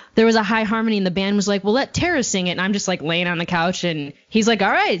a high harmony, and the band was like, well, let Tara sing it, and I'm just like laying on the couch, and he's like,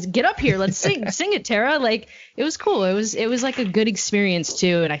 all right, get up here, let's sing it, Tara. Like, it was cool. It was like a good experience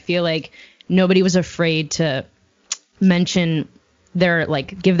too, and I feel like nobody was afraid to mention their,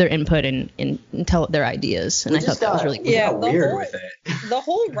 like, give their input and tell their ideas, and I thought that was really cool. Yeah, weird with it. The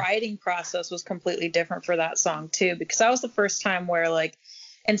whole writing process was completely different for that song too, because that was the first time where, like,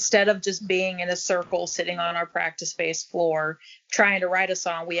 instead of just being in a circle sitting on our practice space floor trying to write a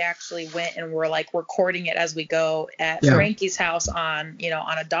song, we actually went and were like recording it as we go at Frankie's house on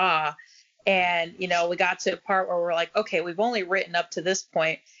a DAW. And we got to a part where we're like, okay, we've only written up to this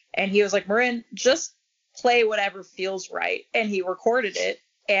point, and he was like, Marin, just play whatever feels right. And he recorded it,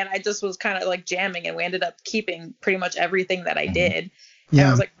 and I just was kind of like jamming, and we ended up keeping pretty much everything that I did. And I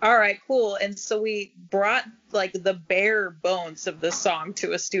was like, all right, cool. And so we brought like the bare bones of this song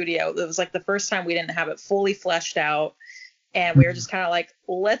to a studio. It was like the first time we didn't have it fully fleshed out, and we were just kind of like,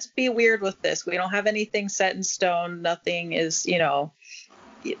 let's be weird with this. We don't have anything set in stone. Nothing is, I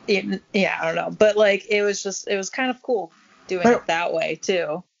don't know. But like, it was kind of cool doing it that way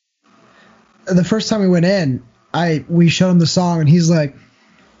too. The first time we went in, we showed him the song, and he's like,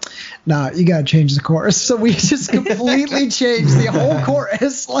 nah, you gotta change the chorus. So we just completely changed the whole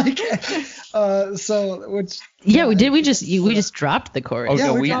chorus. Like, we did. We just dropped the chorus. Oh,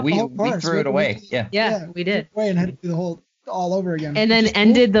 yeah, so we threw it away. Yeah, we did. And had to do the whole all over again. And then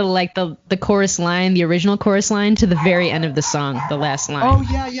ended the chorus line, the original chorus line, to the very end of the song, the last line. Oh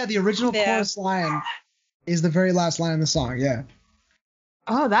yeah, the original chorus line is the very last line of the song. Yeah.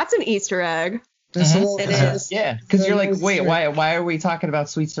 Oh, that's an Easter egg. It is. Yeah, because you're like, wait, why are we talking about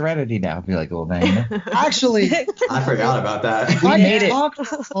Sweet Serenity now? Be like, well, then. Actually, I forgot about that. I made talk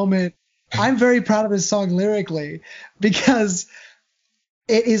for a moment. I'm very proud of this song lyrically because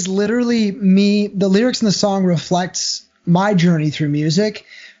it is literally me. The lyrics in the song reflects my journey through music,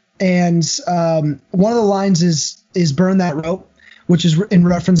 and one of the lines is "Burn That Rope," which is in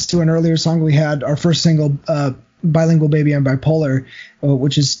reference to an earlier song we had, our first single, Bilingual Baby I'm Bipolar,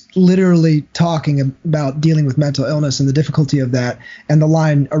 which is literally talking about dealing with mental illness and the difficulty of that. And the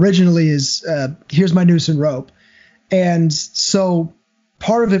line originally is, here's my noose and rope. And so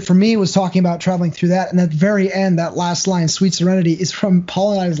part of it for me was talking about traveling through that. And at the very end, that last line, Sweet Serenity, is from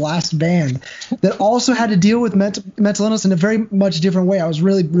Paul and I's last band that also had to deal with mental illness in a very much different way. I was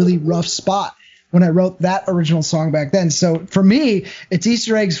really, really rough spot when I wrote that original song back then. So for me, it's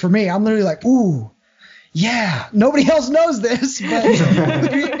Easter eggs for me. I'm literally like, ooh, yeah, nobody else knows this,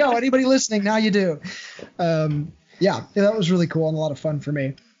 but here you go. Anybody listening, now you do. Yeah, that was really cool and a lot of fun for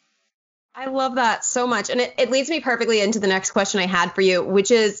me. I love that so much. And it leads me perfectly into the next question I had for you,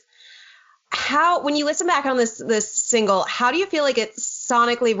 which is how, when you listen back on this single, how do you feel like it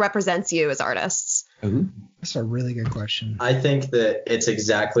sonically represents you as artists? Ooh. That's a really good question. I think that it's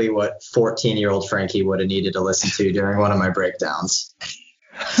exactly what 14-year-old Frankie would have needed to listen to during one of my breakdowns.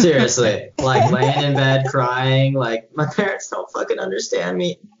 Seriously, like laying in bed crying, like my parents don't fucking understand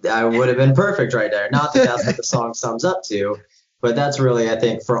me. I would have been perfect right there. Not that that's what the song sums up to, but that's really, I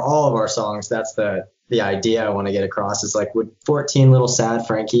think, for all of our songs, that's the idea I want to get across is like, would 14 little sad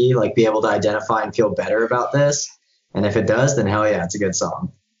Frankie like be able to identify and feel better about this? And if it does, then hell yeah, it's a good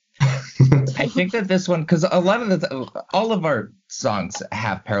song. I think that this one, because a lot of all of our songs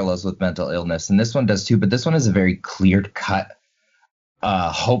have parallels with mental illness, and this one does too, but this one is a very clear-cut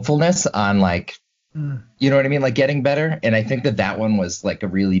hopefulness on like, you know what I mean? Like getting better. And I think that one was like a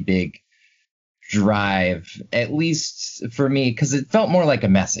really big drive, at least for me, because it felt more like a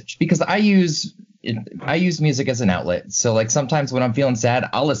message, because I use music as an outlet. So like sometimes when I'm feeling sad,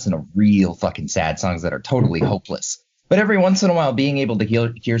 I'll listen to real fucking sad songs that are totally hopeless. But every once in a while, being able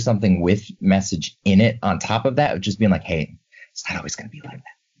to hear something with message in it on top of that, just being like, hey, it's not always going to be like that,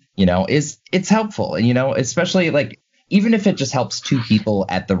 you know, it's helpful. And, you know, especially like, even if it just helps two people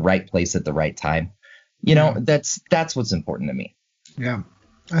at the right place at the right time, you know, that's what's important to me. Yeah.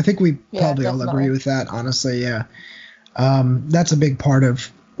 I think we probably all agree with that, honestly. Yeah. That's a big part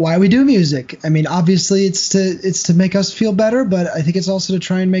of why we do music. I mean, obviously it's to make us feel better, but I think it's also to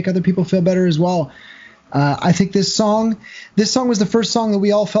try and make other people feel better as well. I think this song was the first song that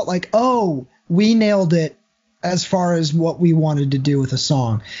we all felt like, oh, we nailed it as far as what we wanted to do with a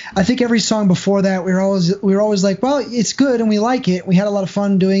song. I think every song before that, we were always like, well, it's good and we like it. We had a lot of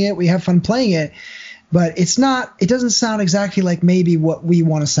fun doing it. We have fun playing it, but it doesn't sound exactly like maybe what we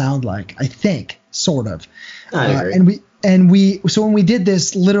want to sound like, I think, sort of. I agree. So when we did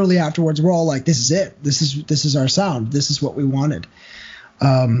this literally afterwards, we're all like, this is it. This is our sound. This is what we wanted.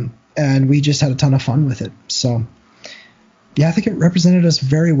 And we just had a ton of fun with it. So yeah, I think it represented us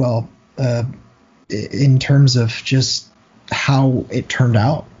very well, in terms of just how it turned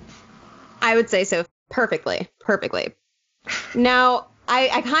out. I would say so. Perfectly. Now,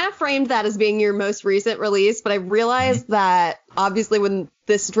 I kind of framed that as being your most recent release, but I realized that obviously when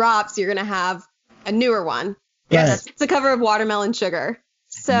this drops, you're going to have a newer one. Yes. It's a cover of Watermelon Sugar.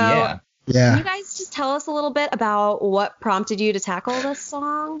 So Yeah. Can you guys just tell us a little bit about what prompted you to tackle this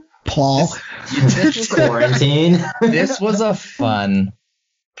song? Paul. Quarantine. This was a fun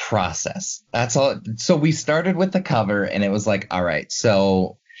process. That's all. So we started with the cover and it was like, all right,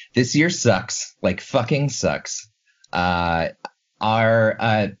 so this year sucks, like fucking sucks. All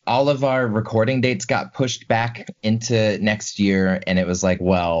of our recording dates got pushed back into next year, and it was like,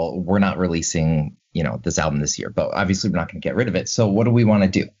 well, we're not releasing, you know, this album this year, but obviously we're not going to get rid of it. So what do we want to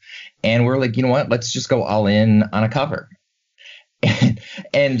do? And we're like, you know what? Let's just go all in on a cover.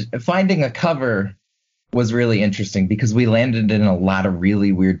 And finding a cover was really interesting because we landed in a lot of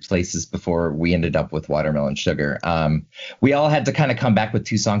really weird places before we ended up with Watermelon Sugar. We all had to kind of come back with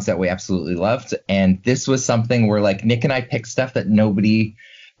two songs that we absolutely loved. And this was something where like Nick and I picked stuff that nobody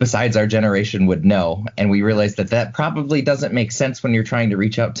besides our generation would know. And we realized that probably doesn't make sense when you're trying to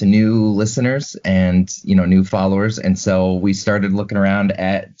reach out to new listeners and, you know, new followers. And so we started looking around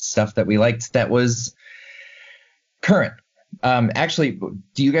at stuff that we liked that was current. Actually,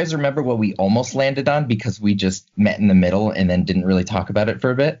 do you guys remember what we almost landed on because we just met in the middle and then didn't really talk about it for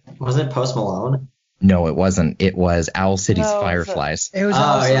a bit? Wasn't it Post Malone? No, it wasn't. It was Owl City's Fireflies. It was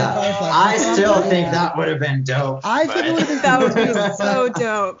Fireflies. I still think that would have been dope. I think it would have been That would be so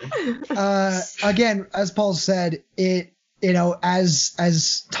dope. Again, as Paul said, it, you know,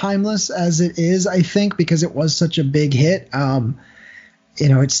 as timeless as it is, I think, because it was such a big hit, you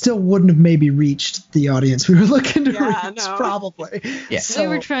know, it still wouldn't have maybe reached the audience we were looking to reach, probably. Yeah. So we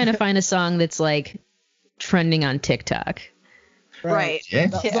were trying to find a song that's like trending on TikTok. Right. Yeah.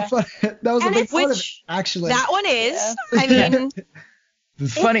 That was a big part of it, actually. That one is. I mean,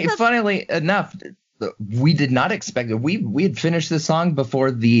 Funnily enough, we did not expect it. We had finished the song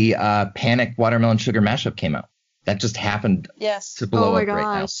before the Panic Watermelon Sugar mashup came out. that just happened Yes. to blow Oh my up right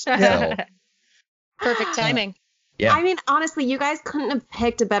now. gosh. So, Perfect timing. yeah. I mean, honestly, you guys couldn't have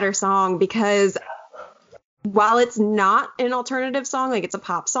picked a better song because while it's not an alternative song, like it's a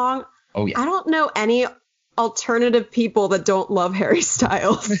pop song, Oh yeah. I don't know any alternative people that don't love Harry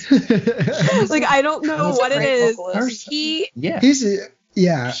Styles. Like, I don't know He's a what it great is. vocalist.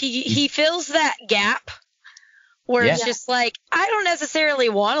 Yeah. He fills that gap where it's Yeah. just like, I don't necessarily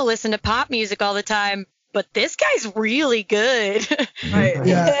want to listen to pop music all the time, but this guy's really good. Right.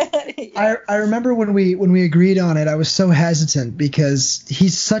 Yeah. I remember when we agreed on it, I was so hesitant because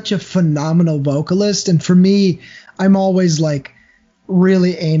he's such a phenomenal vocalist, and for me, I'm always like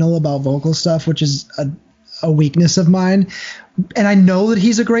really anal about vocal stuff, which is a weakness of mine. And I know that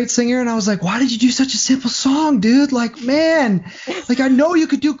he's a great singer, and I was like, why did you do such a simple song, dude? Like, man, like I know you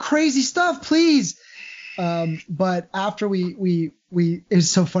could do crazy stuff, please. But after we it was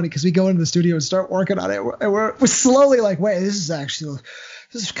so funny because we go into the studio and start working on it, and we're slowly like, wait, this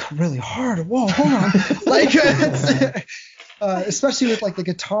is really hard. Whoa, hold on. Like, especially with like the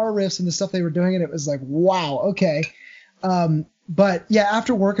guitar riffs and the stuff they were doing, and it was like, wow, okay. But yeah,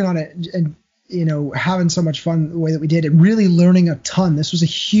 after working on it and having so much fun the way that we did, and really learning a ton. This was a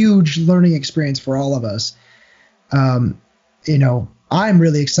huge learning experience for all of us. I'm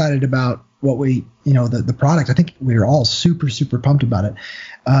really excited about what the product. I think we're all super, super pumped about it.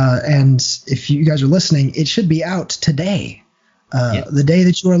 And if you guys are listening, it should be out today, the day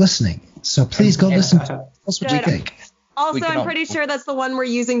that you are listening. So please go listen to it. Tell us what you think. Also, I'm pretty sure that's the one we're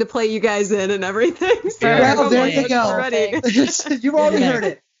using to play you guys in and everything. So Well, there you go. already. You've already heard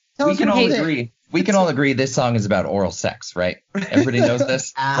it. Tell We us can what all you think. agree. We can all agree this song is about oral sex, right? Everybody knows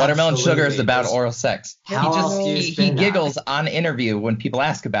this. Watermelon Sugar is about oral sex. How else do you He spin that? giggles on interview when people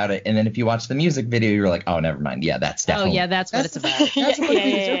ask about it, and then if you watch the music video, you're like, oh, never mind. Yeah, that's Oh definitely. yeah, that's what it's about. That's what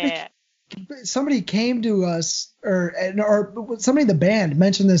it is. Somebody came to us, or somebody in the band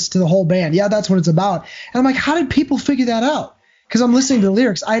mentioned this to the whole band. Yeah, that's what it's about. And I'm like, how did people figure that out? Because I'm listening to the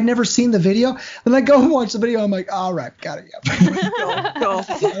lyrics. I had never seen the video. Then I go and watch the video. I'm like, all right, got it. Yeah. Go.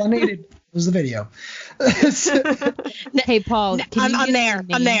 All I needed was the video. Hey Paul, can you I'm give there. him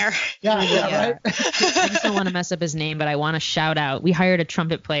a I'm name? there. Yeah, right. I just don't want to mess up his name, but I want to shout out. We hired a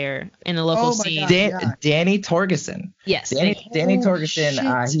trumpet player in the local Oh my scene. God. Danny Torgeson. Yes. Danny Oh,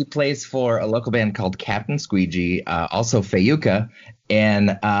 Torgeson, shit. he plays for a local band called Captain Squeegee, also Fayuka,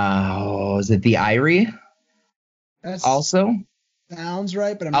 and is it the Irie? That Also, sounds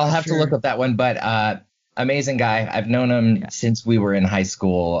right, but I'll not have sure. to look up that one. But amazing guy. I've known him since we were in high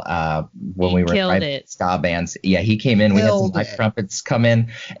school. When He we were killed in it. ska bands. Yeah, he came in. We had some Killed live it. trumpets come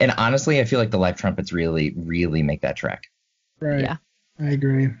in, and honestly, I feel like the live trumpets really, really make that track. Right. Yeah. I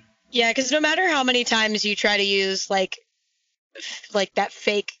agree. Yeah, because no matter how many times you try to use like that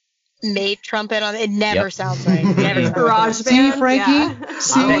fake made trumpet on it, never Yep. sounds right. Never sounds Garage right. band. See, Frankie? Yeah.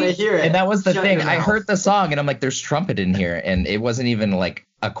 I want to hear it. And that was the Shut thing. your I mouth. heard the song and I'm like, there's trumpet in here. And it wasn't even like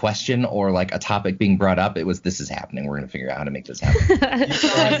a question or like a topic being brought up. It was, this is happening. We're going to figure out how to make this happen. You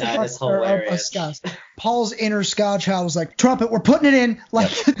saying that is hilarious. Paul's inner ska child was like, trumpet, we're putting it in. Like,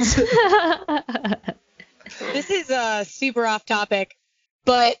 This is super off topic,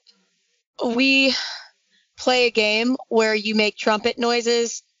 but we play a game where you make trumpet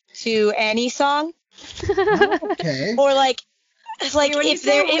noises to any song, okay. or like When you if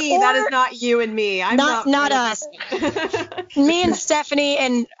say there we, that is not you and me. I'm not not us. Me and Stephanie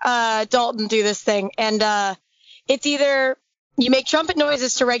and Dalton do this thing, and it's either you make trumpet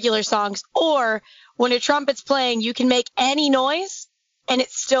noises to regular songs, or when a trumpet's playing, you can make any noise and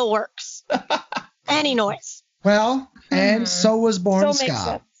it still works. Any noise. Well, and so was Born Still makes Ska.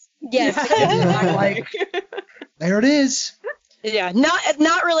 sense. Yes. There it is. Yeah.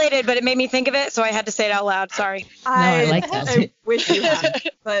 Not related, but it made me think of it, so I had to say it out loud. Sorry. I like that. I wish you had,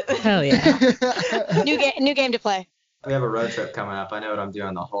 but Hell yeah. New game to play. We have a road trip coming up. I know what I'm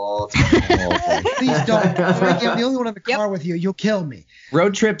doing the whole time. Please don't. Frankie, I'm the only one in the car with you. You'll kill me.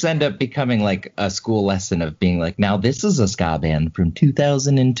 Road trips end up becoming like a school lesson of being like, now this is a ska band from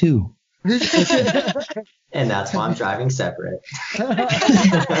 2002. And that's why I'm driving separate.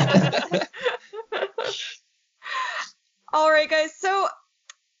 all right, guys. So,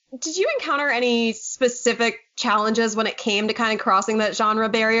 did you encounter any specific challenges when it came to kind of crossing that genre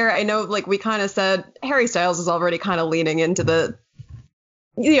barrier? I know, like we kind of said, Harry Styles is already kind of leaning into the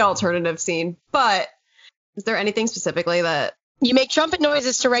alternative scene, but is there anything specifically that You make trumpet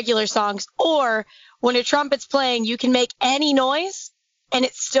noises to regular songs, or when a trumpet's playing, you can make any noise and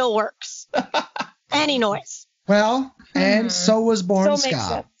it still works. Any noise. Well, and so was Born Still makes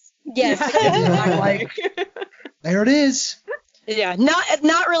Ska. sense. Yes. Like, there it is. Yeah,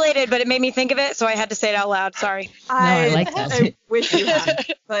 not related, but it made me think of it, so I had to say it out loud. Sorry. I like that. I wish you had,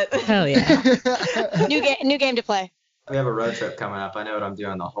 but Hell yeah. New game to play. We have a road trip coming up. I know what I'm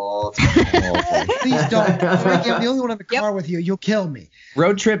doing the whole time. Please don't. Frankie, I'm the only one in the car with you. You'll kill me.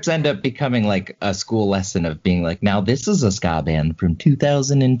 Road trips end up becoming like a school lesson of being like, now this is a ska band from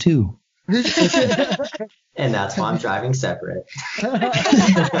 2002. And that's why I'm driving separate.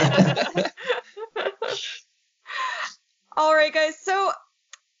 All right, guys. So,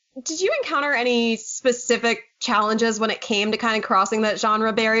 did you encounter any specific challenges when it came to kind of crossing that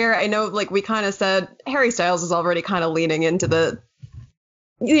genre barrier? I know, like we kind of said, Harry Styles is already kind of leaning into the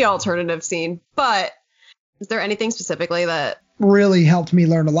alternative scene, but is there anything specifically that really helped me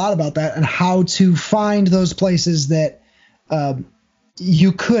learn a lot about that and how to find those places that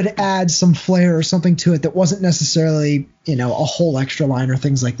you could add some flair or something to it that wasn't necessarily, a whole extra line or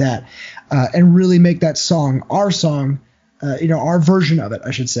things like that, and really make that song, our version of it,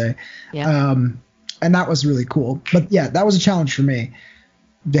 I should say. Yeah. And that was really cool. But yeah, that was a challenge for me.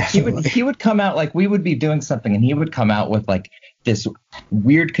 Definitely. He would come out, like we would be doing something and he would come out with like this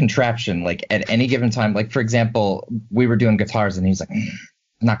weird contraption, like at any given time. Like, for example, we were doing guitars and he was like,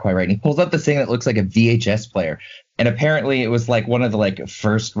 not quite right. And he pulls out this thing that looks like a VHS player. And apparently it was like one of the like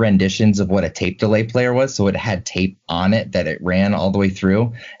first renditions of what a tape delay player was. So it had tape on it that it ran all the way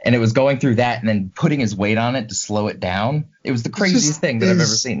through. And it was going through that and then putting his weight on it to slow it down. It was the craziest thing that I've ever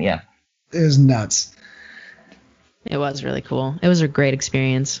seen. Yeah. It was nuts. It was really cool. It was a great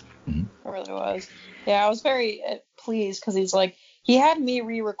experience. It really was. Yeah, I was very pleased because he had me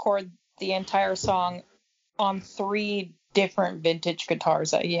re-record the entire song on 3 different vintage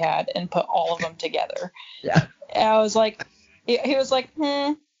guitars that he had and put all of them together. Yeah. And I was like, he was like,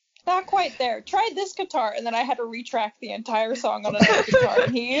 not quite there. Try this guitar. And then I had to retrack the entire song on another guitar.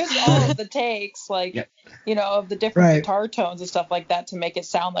 And he used all of the takes, of the different guitar tones and stuff like that to make it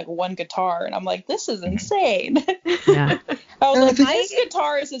sound like one guitar. And I'm like, this is insane. Yeah. I was like, this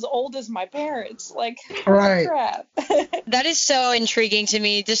guitar is as old as my parents. Like, right. Crap. That is so intriguing to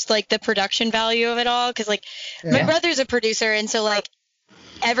me, just like the production value of it all. Because my brother's a producer, and so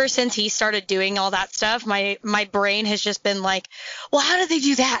ever since he started doing all that stuff, my brain has just been like, well, how did they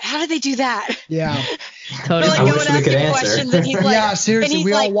do that? How did they do that? Yeah. Totally. I wish we could answer. And he's like, yeah, seriously,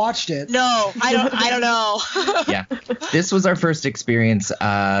 we all watched it. No, I don't know. Yeah. This was our first experience.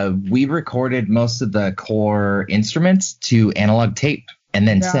 We recorded most of the core instruments to analog tape and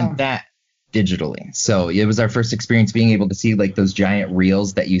then sent that digitally. So it was our first experience being able to see like those giant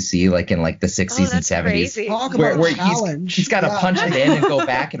reels that you see like in like the 60s and 70s. Talk where about challenge. he's got to punch it in and go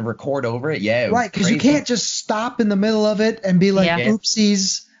back and record over it. Yeah. Right, because you can't just stop in the middle of it and be like,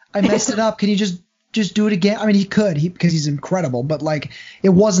 oopsies, I messed it up. Can you just do it again? I mean, he could, because he's incredible, but it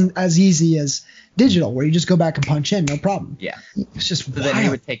wasn't as easy as digital where you just go back and punch in, no problem. Yeah. It's just so then he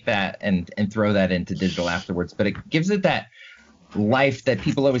would take that and throw that into digital afterwards, but it gives it that life that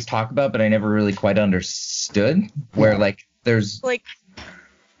people always talk about, but I never really quite understood. Where there's kind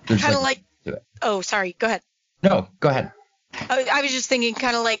of like oh, sorry, go ahead. No, go ahead. I was just thinking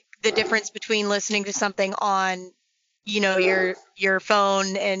kind of like the difference between listening to something on, your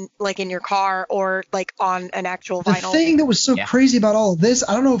phone and like in your car or like on an actual vinyl. The thing that was so crazy about all of this,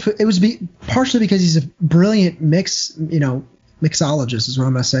 I don't know if it was partially because he's a brilliant mixologist is what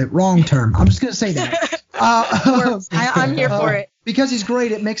I'm going to say. Wrong term. I'm just going to say that. I'm here for it. Because he's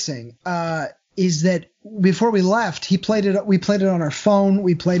great at mixing. Is that before we left, we played it on our phone.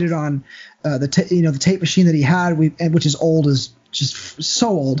 We played it on the tape machine that he had, which is old, is just so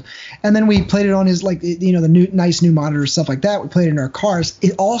old. And then we played it on his the nice new monitor, stuff like that. We played it in our cars.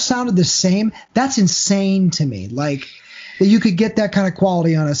 It all sounded the same. That's insane to me. Like that you could get that kind of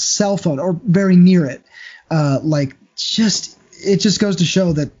quality on a cell phone or very near it. It just goes to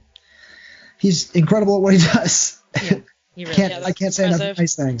show that he's incredible at what he does. Yeah, he really I can't say enough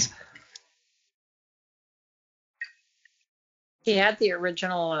nice things. He had the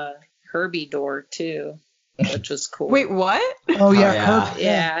original Herbie door too, which was cool. Wait, what? Oh yeah,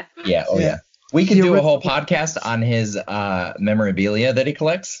 yeah. Oh yeah. We could do a whole podcast on his memorabilia that he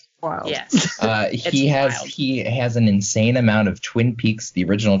collects. Wow. Yes. He has an insane amount of Twin Peaks, the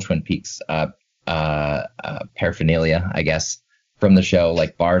original Twin Peaks paraphernalia, I guess, from the show,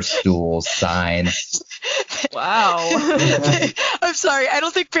 like bar stools, signs. Wow. I'm sorry. I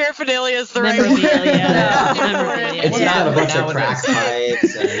don't think paraphernalia is the right word. It's not a bunch of crack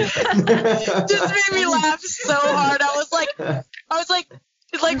pipes. Just made me laugh so hard. I was like,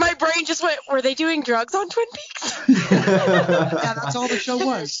 my brain just went, were they doing drugs on Twin Peaks? Yeah, that's all the show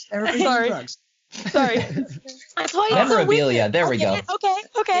was. Everybody doing drugs. Sorry. Memorabilia. There we go. Okay.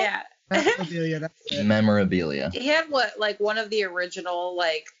 Yeah. Memorabilia, that's it. Memorabilia. He had one of the original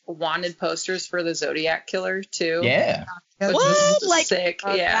wanted posters for the Zodiac Killer too. Yeah. Which What? was sick.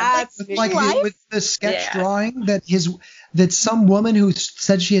 Yeah. With the sketch drawing that some woman who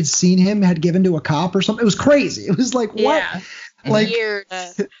said she had seen him had given to a cop or something. It was crazy. It was like, what? Yeah. Weird.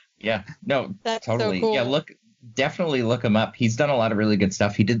 Yeah. No, That's so totally. cool. Yeah, definitely look him up. He's done a lot of really good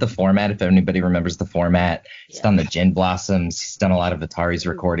stuff. He did the format, if anybody remembers the format. He's done the Gin Blossoms. He's done a lot of Atari's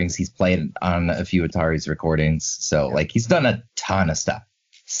recordings. He's played on a few Atari's recordings. So he's done a ton of stuff.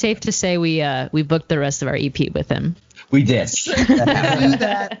 Safe to say we booked the rest of our EP with him. We did. You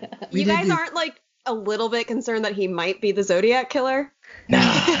guys aren't a little bit concerned that he might be the Zodiac Killer?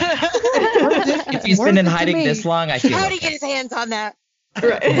 If he's been in hiding this long, I feel How did he get his hands on that?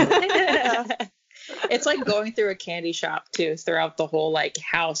 Right. It's like going through a candy shop too throughout the whole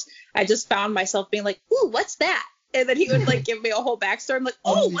house. I just found myself being like, "Ooh, what's that?" And then he would give me a whole backstory. I'm like,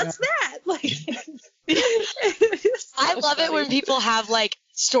 "Oh, what's that?" I love it when people have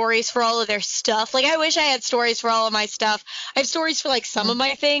stories for all of their stuff. I wish I had stories for all of my stuff. I have stories for some of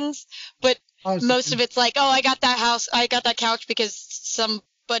my things, but most of it's oh, I got that couch because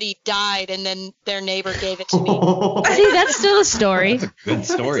somebody died and then their neighbor gave it to me. See, that's still a story. That's a good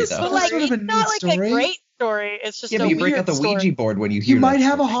story, though. But it's not a great story. It's just but a you break out weird the story. Ouija board when you hear You might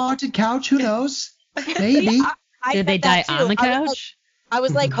have a haunted couch. Who knows? Maybe. Did they die on the couch? I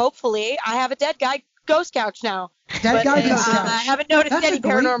was hopefully, I have a dead guy ghost couch now. Dead Guy Ghost Couch. I haven't noticed That's any a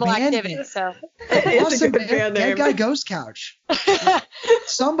great paranormal band activity, name. so. Awesome, man. Dead Guy Ghost Couch.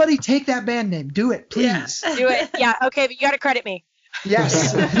 Somebody take that band name. Do it, please. Do it. Yeah, okay, but you got to credit me.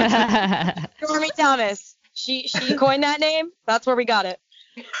 Yes. Stormy Thomas. She coined that name. That's where we got it.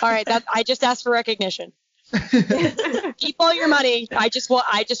 All right, I just asked for recognition. Keep all your money. I just want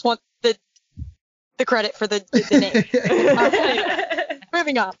the credit for the name.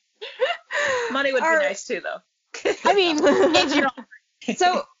 Moving on. Money would be nice too, though. I mean, if you're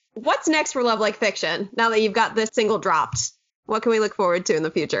So, what's next for Love Like Fiction? Now that you've got this single dropped, what can we look forward to in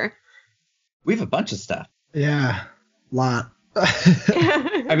the future? We have a bunch of stuff. Yeah, lot.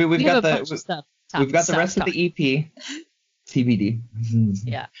 I mean, we've got the rest of the EP. TBD.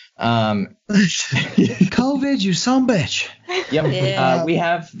 Yeah. COVID, you son bitch. Yep. Yeah. We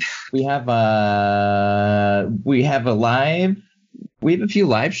have a few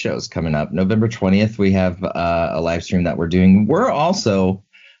live shows coming up. November 20th, we have a live stream that we're doing. We're also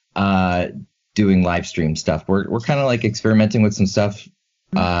doing live stream stuff. We're kind of experimenting with some stuff.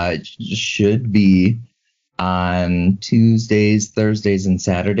 Should be on Tuesdays, Thursdays, and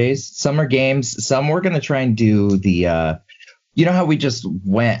Saturdays. Some are games. Some we're going to try and do the you know how we just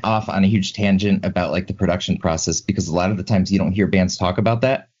went off on a huge tangent about the production process, because a lot of the times you don't hear bands talk about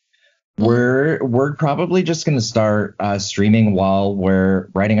that. We're probably just going to start streaming while we're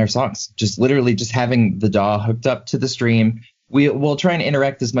writing our songs. Just literally just having the DAW hooked up to the stream. We'll try and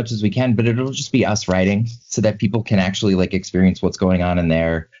interact as much as we can, but it'll just be us writing so that people can actually experience what's going on in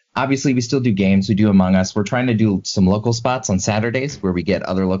there. Obviously, we still do games. We do Among Us. We're trying to do some local spots on Saturdays where we get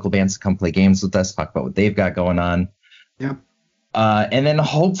other local bands to come play games with us, talk about what they've got going on. Yep. And then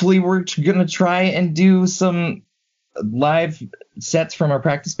hopefully we're going to try and do some live sets from our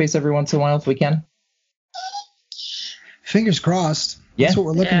practice space every once in a while if we can. Fingers crossed. Yeah. That's what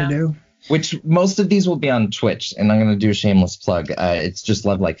we're looking to do. Which most of these will be on Twitch, and I'm going to do a shameless plug. It's just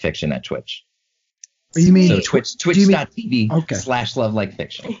Love Like Fiction at Twitch. You mean so twitch.tv/ Love Like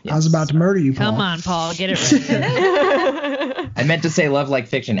Fiction. Yes. I was about to murder you, Paul. Come on, Paul, get it right. I meant to say Love Like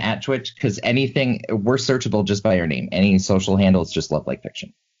Fiction at Twitch, because we're searchable just by your name. Any social handle, it's just Love Like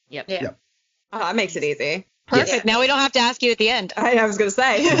Fiction. Yep. Oh, that makes it easy. perfect. Yes. Now we don't have to ask you at the end. I was going to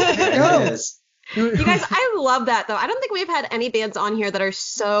say. It is. You guys, I love that, though. I don't think we've had any bands on here that are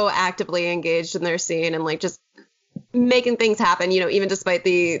so actively engaged in their scene and just making things happen, even despite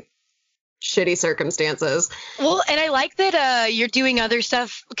the shitty circumstances. Well, and I like that you're doing other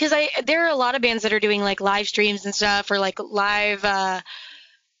stuff, because there are a lot of bands that are doing live streams and stuff, or live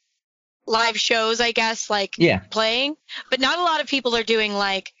shows, I guess, playing. But not a lot of people are doing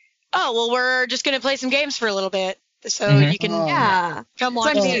oh, well, we're just going to play some games for a little bit. So you can come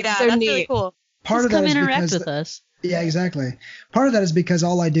watch and do that. So That's neat. really cool. Part of Just that come is interact because with us. Yeah, exactly. Part of that is because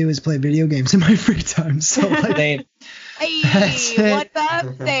all I do is play video games in my free time. So Hey, That's it. what's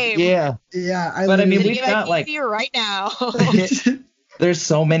up? Same. Yeah. Yeah, But I mean, Sitting we've in my got PC right now. there's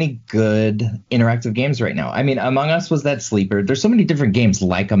so many good interactive games right now. I mean, Among Us was that sleeper. There's so many different games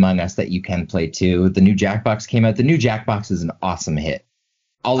like Among Us that you can play too. The new Jackbox came out. The new Jackbox is an awesome hit.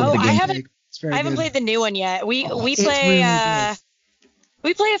 All of the games. I haven't played the new one yet. We it's play really good.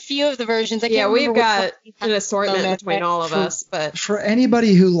 We play a few of the versions. I can't remember we've which got one an assortment moment, between but- all of us, but For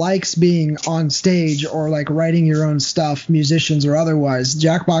anybody who likes being on stage or like writing your own stuff, musicians or otherwise,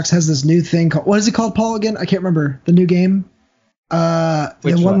 Jackbox has this new thing called, what is it called, Paul, again? I can't remember the new game. The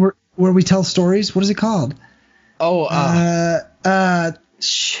Which one one? where we tell stories. What is it called? Oh,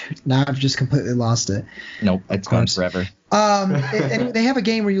 Shoot, now I've just completely lost it. nope, it's gone forever. And they have a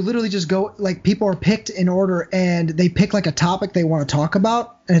game where you literally just go, like, people are picked in order and they pick like a topic they want to talk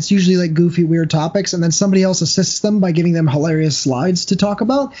about, and it's usually like goofy, weird topics, and then somebody else assists them by giving them hilarious slides to talk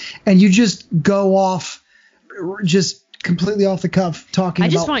about, and you just go off, just completely off the cuff talking. I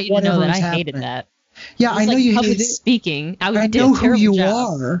just about want you to know that I whatever is hated happening. that. Yeah, It was I know like you public hated it. speaking. I did know a who terrible you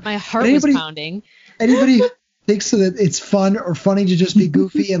job. are. My heart But was anybody- pounding. Anybody thinks that it's fun or funny to just be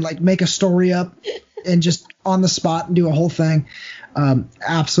goofy and like make a story up and just on the spot and do a whole thing,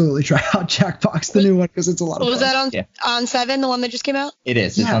 absolutely try out Jackbox, the new one, because it's a lot of What was fun. that on Yeah. on 7, the one that just came out? It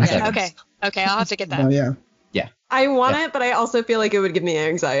is. It's Yeah, on okay. 7. Okay, I'll have to get that. Oh, yeah. Yeah. I want Yeah. it, but I also feel like it would give me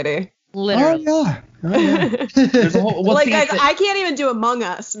anxiety. Literally. Oh, yeah. Oh, yeah. There's a whole. Well, like, see, guys, it's a- I can't even do Among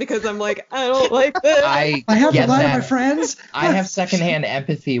Us because I'm like, I don't like this. I I have to get lie to that. my friends. I have secondhand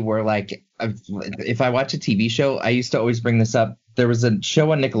empathy where, like, if I watch a TV show, I used to always bring this up. There was a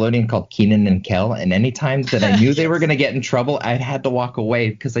show on Nickelodeon called Keenan and Kel, and any time that I knew they were going to get in trouble, I had to walk away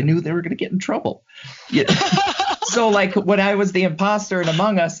because I knew they were going to get in trouble. Yeah. So, like, when I was the imposter in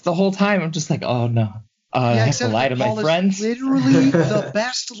Among Us, the whole time I'm just like, oh no, I have to except lie to my Paul is friends. literally the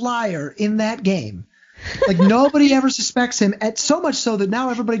best liar in that game. Like, nobody ever suspects him, at so much so that now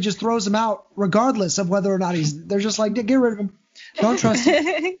everybody just throws him out regardless of whether or not they're just like, get rid of him. Don't trust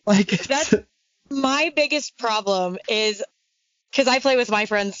him. Like, That's my biggest problem is because I play with my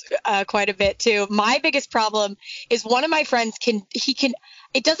friends quite a bit too. My biggest problem is one of my friends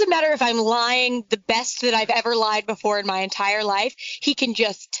it doesn't matter if I'm lying the best that I've ever lied before in my entire life. He can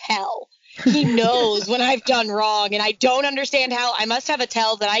just tell. He knows when I've done wrong, and I don't understand how. I must have a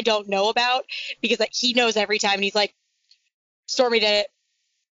tell that I don't know about because like he knows every time, and he's like, "Stormy did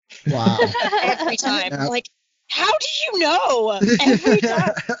it." wow. Every time. Yeah. Like, how do you know? Every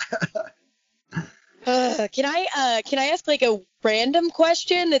time. Can I ask like a random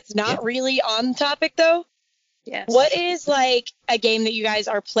question that's not really on topic though? Yes. What is like a game that you guys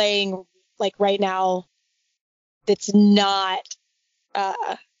are playing like right now that's not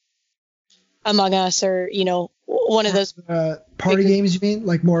Among Us or one of those? Party games, you mean?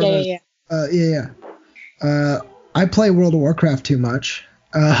 Like more Yeah, of a... yeah. I play World of Warcraft too much.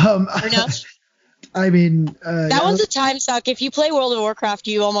 Fair enough. I mean... That one's a time suck. If you play World of Warcraft,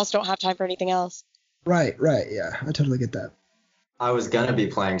 you almost don't have time for anything else. Right, yeah. I totally get that. I was gonna be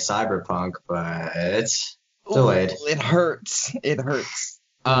playing Cyberpunk, but it's delayed. It hurts. It hurts.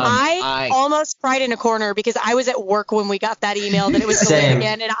 I almost cried in a corner because I was at work when we got that email that it was delayed Same.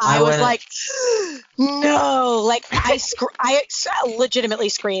 again, and I was went- like, no, like I legitimately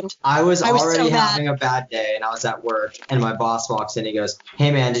screamed. I was I was already so mad. having a bad day, and I was at work, and my boss walks in. He goes,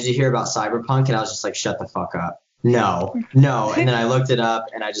 "Hey man, did you hear about Cyberpunk?" And I was just like, "Shut the fuck up." No. And then I looked it up,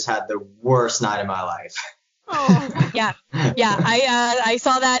 and I just had the worst night of my life. Oh, yeah. I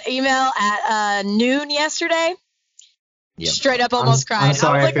saw that email at noon yesterday. Yep. Straight up, almost cried. I'm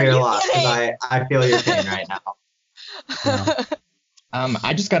sorry I was like, for "Are your you loss kidding?" because I feel your pain right now.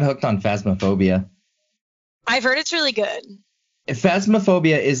 I just got hooked on Phasmophobia. I've heard it's really good.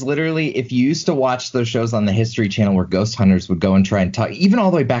 Phasmophobia is literally, if you used to watch those shows on the History Channel where ghost hunters would go and try and talk, even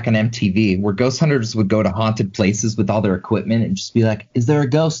all the way back on MTV, where ghost hunters would go to haunted places with all their equipment and just be like, is there a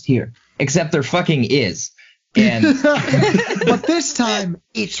ghost here? Except there fucking is. And But this time,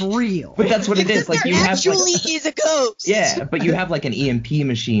 it's real. but that's what it is. Like There you have actually like, is a ghost. yeah, but you have like an EMP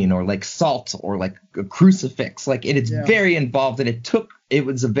machine or like salt or like a crucifix. Like it's Yeah. very involved, and it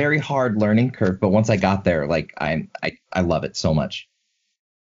was a very hard learning curve. But once I got there, like I love it so much.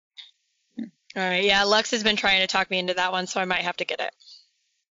 All right, yeah, Lux has been trying to talk me into that one, so I might have to get it.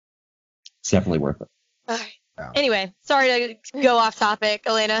 It's definitely worth it. All right. Yeah. Anyway, sorry to go off topic,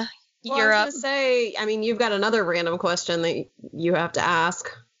 Elena. Well, You're I up. was gonna say, I mean, you've got another random question that you have to ask.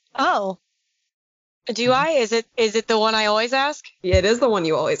 Oh, do I? Is it the one I always ask? Yeah, it is the one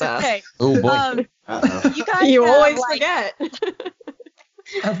you always ask. Okay. Oh boy. Uh-oh. You guys You have, always like, forget.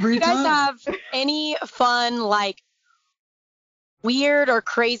 Every You guys time. have any fun, like, weird or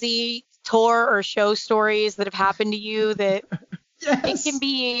crazy tour or show stories that have happened to you that Yes. it can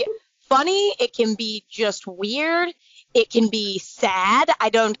be funny, it can be just weird, it can be sad. I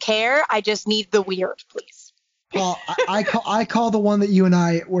don't care. I just need the weird, please. Well, I call the one that you and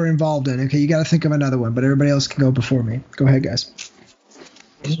I were involved in. Okay, you got to think of another one, but everybody else can go before me. Go ahead, guys.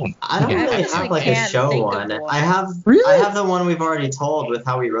 I don't really have like a show one. I have the one we've already told with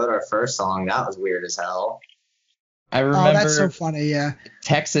how we wrote our first song. That was weird as hell. I remember. Oh, that's so funny. Yeah.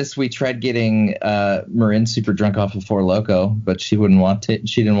 Texas, we tried getting Marin super drunk off of Four Loko, but she wouldn't want to.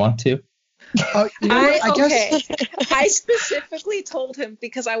 She didn't want to. Oh, you know what? I guess I specifically told him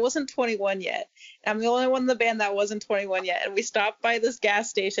because I wasn't 21 yet. I'm the only one in the band that wasn't 21 yet, and we stopped by this gas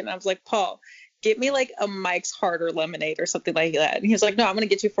station. And I was like, Paul, get me like a Mike's Harder lemonade or something like that. And he was like, no, I'm going to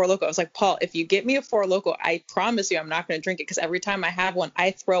get you Four Loko. I was like, Paul, if you get me a Four Loko, I promise you I'm not going to drink it because every time I have one, I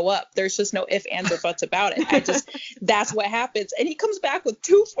throw up. There's just no ifs, ands, or buts about it. That's what happens. And he comes back with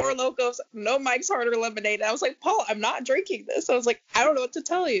 2 Four Lokos, no Mike's Harder lemonade. And I was like, Paul, I'm not drinking this. I was like, I don't know what to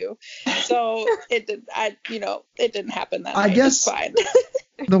tell you. So it didn't happen that night. Guess it's fine.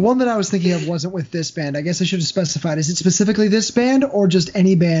 The one that I was thinking of wasn't with this band. I guess I should have specified. Is it specifically this band or just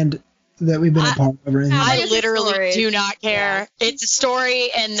any band that we've been a part of? I literally do not care. Yeah. It's a story,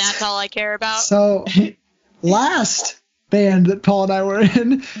 and that's all I care about. So, last band that Paul and I were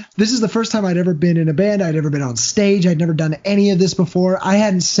in, this is the first time I'd ever been in a band. I'd ever been on stage. I'd never done any of this before. I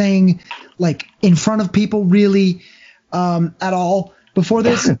hadn't sang like in front of people really at all before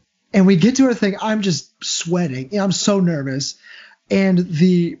this. And we get to our thing. I'm just sweating. I'm so nervous. And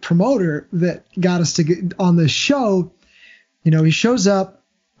the promoter that got us to get on the show, he shows up.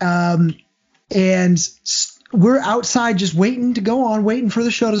 And we're outside just waiting to go on, waiting for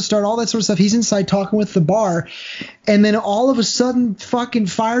the show to start, all that sort of stuff. He's inside talking with the bar. And then all of a sudden fucking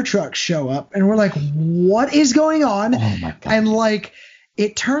fire trucks show up and we're like, what is going on? Oh my God. And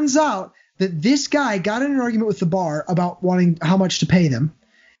it turns out that this guy got in an argument with the bar about wanting how much to pay them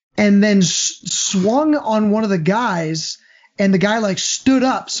and then swung on one of the guys and the guy stood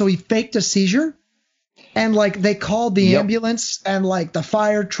up. So he faked a seizure. And they called the ambulance and the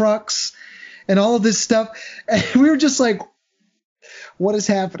fire trucks and all of this stuff. And we were just like, what is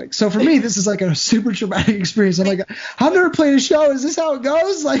happening? So for me, this is a super traumatic experience. I'm like, I've never played a show. Is this how it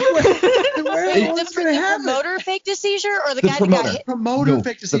goes? What's going to happen? The promoter faked a seizure or the guy that got hit? Promoter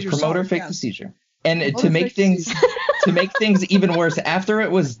faked a seizure. The promoter faked a seizure. And to make things even worse, after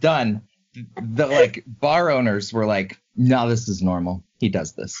it was done, the bar owners were like, no, this is normal. He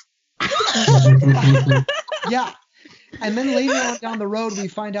does this. Yeah. And then later on down the road, we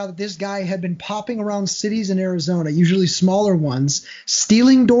find out that this guy had been popping around cities in Arizona, usually smaller ones,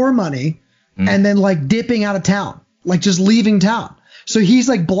 stealing door money and then dipping out of town, just leaving town. So he's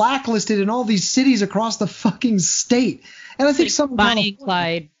blacklisted in all these cities across the fucking state. And I think some Bonnie and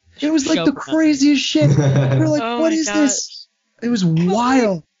Clyde. It was the craziest shit. We're like, what is this? It was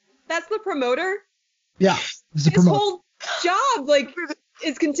wild. That's the promoter? Yeah. His whole job,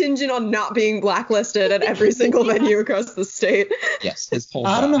 is contingent on not being blacklisted at every single venue across the state. Yes, his whole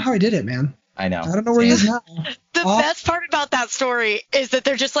I don't know how he did it, man. I know. I don't know where he is now. The best part about that story is that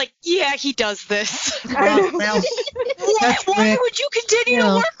they're just like, yeah, he does this. Well, why would you continue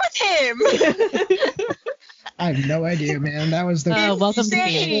to work with him? I have no idea, man. That was the welcome to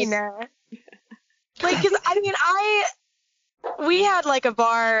me. Because we had a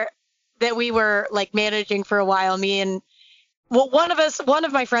bar that we were managing for a while. Me and one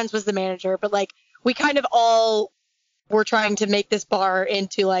of my friends was the manager, but we kind of all were trying to make this bar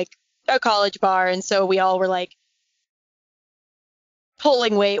into a college bar, and so we all were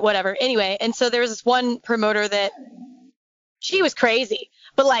pulling weight, whatever. Anyway, and so there was this one promoter that she was crazy,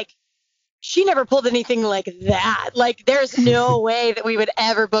 but she never pulled anything like that. There's no way that we would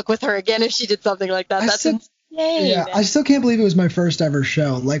ever book with her again if she did something like that. That's insane. Yeah, I still can't believe it was my first ever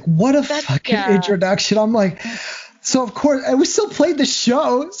show. What a fucking introduction. I'm like, so of course, and we still played the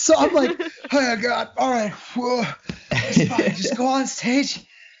show. So I'm like, oh God, all right, whoa, it's fine. Just go on stage,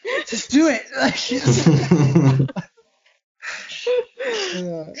 just do it.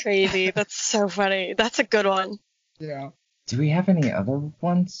 Crazy. That's so funny. That's a good one. Yeah. Do we have any other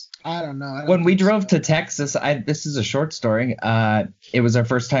ones? I don't know. When we drove to Texas, this is a short story. It was our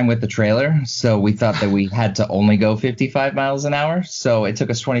first time with the trailer, so we thought that we had to only go 55 miles an hour. So it took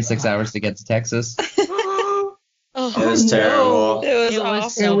us 26 hours to get to Texas. It was terrible. It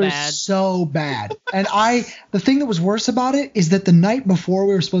was so bad. And the thing that was worse about it is that the night before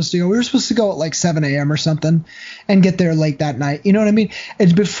we were supposed to go at 7 a.m. or something and get there late that night. You know what I mean?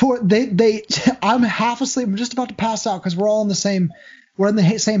 And before I'm half asleep. I'm just about to pass out because we're in the same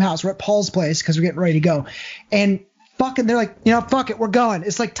house. We're at Paul's place because we're getting ready to go. And fucking, they're like, fuck it, we're going.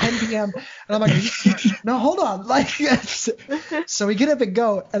 It's 10 p.m. And I'm like, no, hold on. So we get up and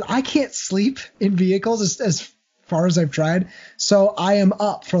go. And I can't sleep in vehicles as far as I've tried. So I am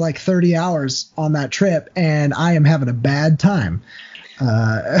up for 30 hours on that trip and I am having a bad time.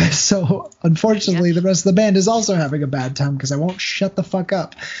 So unfortunately, the rest of the band is also having a bad time because I won't shut the fuck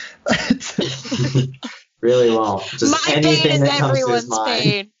up. Really won't. Just My pain anything is that comes to his everyone's mind.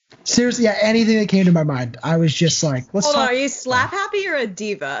 pain. Seriously, yeah, anything that came to my mind. I was just like, let's Hold on, talk. are you slap happy or a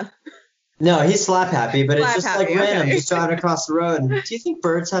diva? No, he's slap happy, but Slap it's just like happy, random, okay. just driving across the road. And, do you think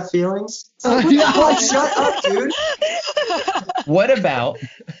birds have feelings? Yeah. Like, shut up, dude. What about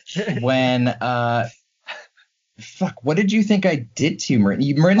when what did you think I did to you, Marin?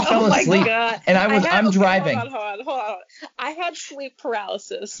 Marin fell Oh my asleep, God. and I'm driving. Hold on. I had sleep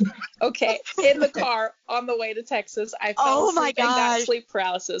paralysis. Okay, in the car on the way to Texas, I fell Oh my asleep and got gosh. sleep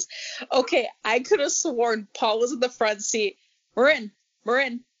paralysis. Okay, I could have sworn Paul was in the front seat. Marin,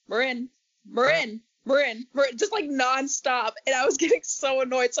 just like nonstop, and I was getting so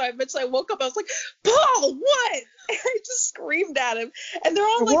annoyed. So I eventually woke up. I was like, Paul, what? And I just screamed at him, and they're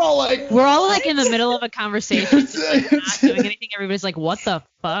all like, We're all like in the middle of a conversation, just, like, not doing anything. Everybody's like, "What the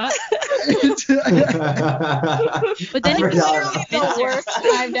fuck?" But then I it was forgot Literally about the that. worst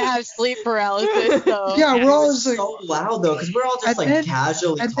time to have sleep paralysis, though. Yeah, we're all It's just like, so loud though, because we're all just And like then-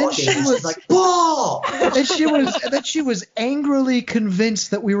 casually and then talking. she And was- she's like, Paul! and then she was angrily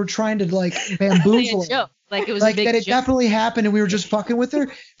convinced that we were trying to like bamboozle her. joke. Like it was Like a big that it joke. definitely happened and we were just fucking with her.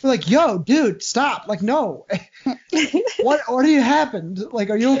 We're like, yo, dude, stop. Like, no. what already happened? Like,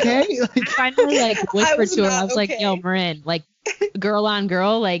 are you okay? Like, Finally, like whispered was to her. not I was like, "Yo, okay. Marin, like, girl on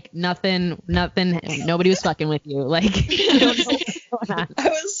girl, like nothing. Nobody was fucking with you. Like, you don't know what's going on." I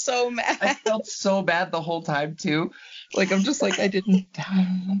was so I mad. felt so bad the whole time too. Like I'm just like I didn't.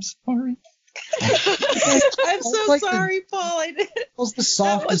 I'm sorry. I'm so like the- sorry, Paul. that was the That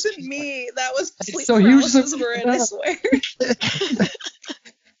softest. wasn't me. That was sleep So he was paralysis, so- Marin, I swear.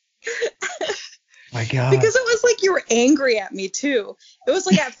 My God. Because it was like you were angry at me too. It was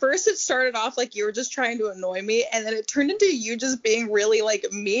like at first it started off like you were just trying to annoy me, and then it turned into you just being really like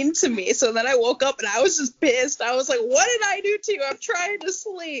mean to me. So then I woke up and I was just pissed. I was like, "What did I do to you? I'm trying to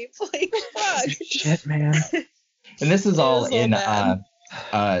sleep." Like, fuck. Shit, man. And this is all so in bad.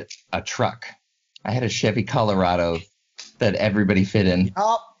 a truck. I had a Chevy Colorado that everybody fit in.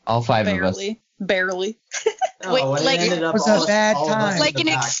 Oh, All five of us. Barely. Oh, Wait, when it like- ended up It was a all- bad all of us time. in Like the an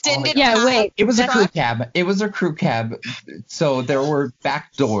back, all extended- the- Yeah, wait. It was a crew Truck? cab. It was a crew cab. So there were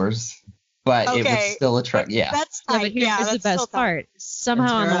back doors, but it was Okay. still a truck. Yeah. That's Yeah, tight. but here's Yeah, the that's best still tight. part.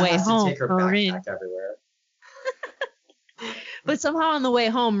 Somehow on Tara the way has to home, take her Marin. backpack everywhere. But somehow on the way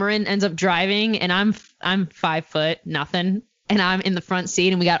home, Marin ends up driving, and I'm 5 foot nothing, and I'm in the front seat,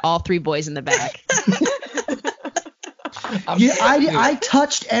 and we got all three boys in the back. Yeah, I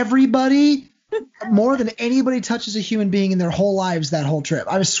touched everybody more than anybody touches a human being in their whole lives that whole trip.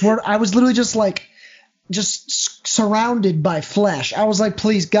 I swear, I was literally just surrounded by flesh. I was like,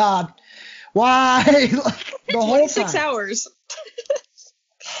 please God, why? Like, the whole 26 time. hours.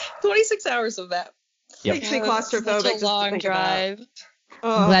 26 hours of that. Yep. Makes me Yeah, claustrophobic. such just a to long think about. drive.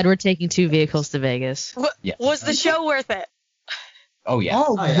 I'm glad we're taking 2 vehicles to Vegas. Yeah. Was the show worth it? Oh yeah.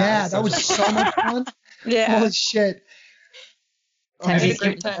 Oh, Oh, yeah, yeah, that's that was so so much fun. Yeah. Holy shit. Ten had a days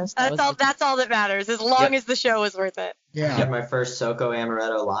great in time. Vegas, That's all. That's all that matters. As long as the show was worth it. Yeah. My first Soco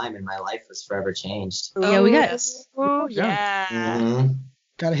Amaretto lime in my life was forever changed. Yeah, we got- Yes. Oh yeah. Mhm.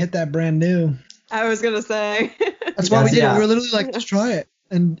 Gotta hit that brand new. I was gonna say. That's why we did it. Yeah. We were literally like, let's try it.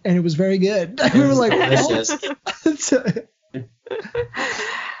 And it was very good. We were like, Delicious.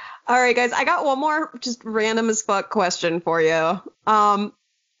 All right, guys, I got one more just random as fuck question for you.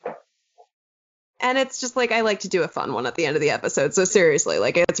 And it's just like I like to do a fun one at the end of the episode. So seriously,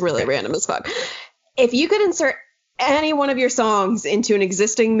 like it's really random as fuck. If you could insert any one of your songs into an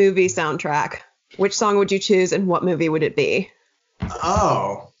existing movie soundtrack, which song would you choose and what movie would it be?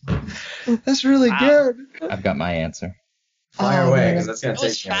 Oh, That's really good. I've got my answer. fire Oh, away, man. because that's going to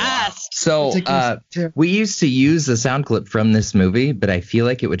take me a while. Fast. So Ridiculous. we used to use the sound clip from this movie, but I feel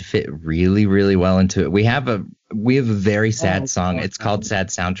like it would fit really, really well into it. We have a very sad song. It's called Sad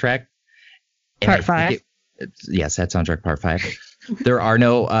Soundtrack. And Part I think 5? Yeah, Sad Soundtrack Part 5. There are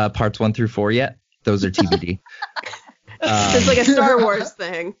no parts 1 through 4 yet. Those are TBD. It's like a Star Wars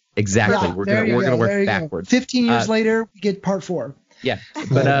thing. Exactly. Yeah, we're there you gonna go, there work you go. backwards. 15 years Uh, later, we get part 4. Yeah,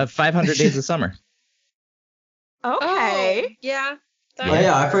 but 500 Days of Summer. Okay. Oh, yeah. Oh,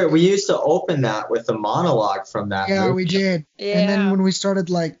 yeah, I forget. We used to open that with a monologue from that Yeah, movie. we did. Yeah. And then when we started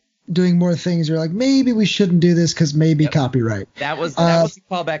like doing more things, we were like, maybe we shouldn't do this because maybe copyright. That was a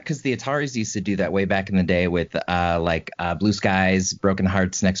callback because the Ataris used to do that way back in the day with Blue Skies, Broken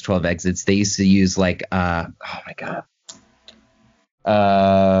Hearts, Next 12 Exits. They used to use like oh my god.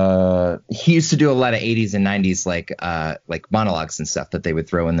 He used to do a lot of 80s and 90s like monologues and stuff that they would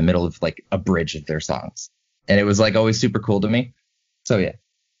throw in the middle of like a bridge of their songs. And it was like always super cool to me. So yeah.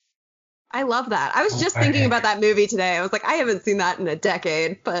 I love that. I was just thinking about that movie today. I was like, I haven't seen that in a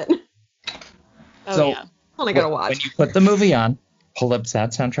decade, but only gotta watch. When you put the movie on, pull up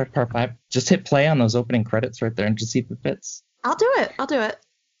Sad Soundtrack Part 5, just hit play on those opening credits right there and just see if it fits. I'll do it.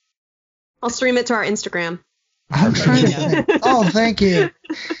 I'll stream it to our Instagram. I'm trying to think. Oh, thank you.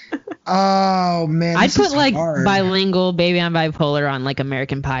 Oh man, I'd put like bilingual Baby on Bipolar on like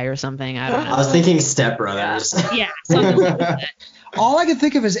American Pie or something. I don't know. I was thinking Step Brothers. Yeah, something like that. All I can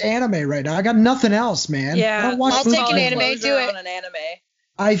think of is anime right now. I got nothing else, man. Yeah, I don't watch I'll movies. take an anime. Do it. On an anime.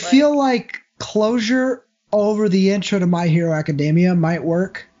 I feel like Closure over the intro to My Hero Academia might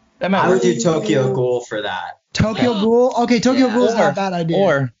work. I would do Tokyo Ghoul for that. Tokyo Ghoul? Okay, Tokyo Ghoul's not a bad idea.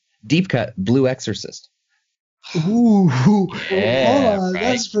 Or Deep Cut, Blue Exorcist. Ooh. Yeah, hold on. right.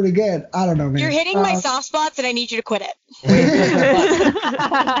 That's pretty good. I don't know, man. You're hitting my soft spots, and I need you to quit it. We're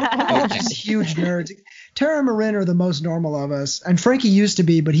just huge nerds. Tara and Marin are the most normal of us, and Frankie used to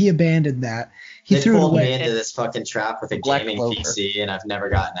be, but he abandoned that. He They threw it pulled away. me into this fucking trap with a Black gaming Clover. PC, and I've never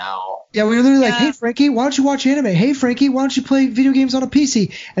gotten out. Yeah, we were literally like, hey, Frankie, why don't you watch anime? Hey, Frankie, why don't you play video games on a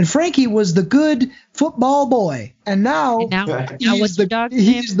PC? And Frankie was the good football boy. And now, Now he's what's your the, dog's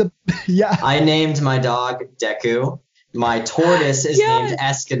he's name? the, yeah. I named my dog Deku. My tortoise is named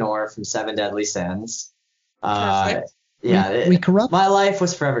Escanor from Seven Deadly Sins. We corrupt. My life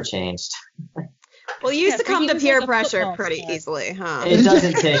was forever changed. Well, you used to come to was peer like a pressure football pretty star. easily, huh? It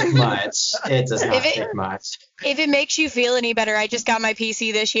doesn't take much. It does not take much. If it makes you feel any better, I just got my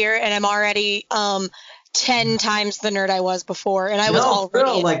PC this year, and I'm already 10 times the nerd I was before, and I was already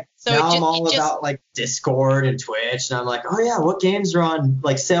bro, like so now I'm all about like Discord and Twitch, and I'm like, oh yeah, what games are on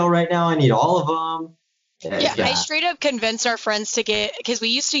like sale right now? I need all of them. Yeah, I straight up convinced our friends to get, because we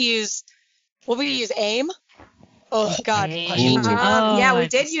used to use, what we use, AIM? Oh God. Yeah, we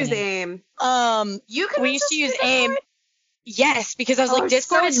did use AIM. You can. We used to use AIM. Yes, because I was like, Oh,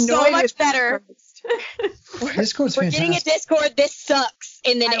 Discord so is so annoyed much with better. Discord's We're getting a fantastic. Discord. This sucks,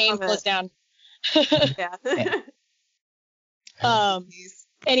 and then I AIM love closed it. down. Yeah.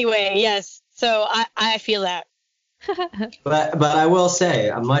 Anyway, yes. So I feel that. But I will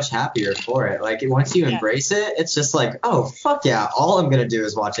say I'm much happier for it. Like once you embrace it, it's just like, oh fuck yeah, all I'm gonna do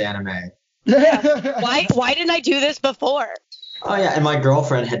is watch anime. Why didn't I do this before? Oh yeah, and my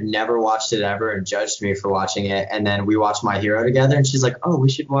girlfriend had never watched it ever and judged me for watching it, and then we watched My Hero together, and she's like, oh, we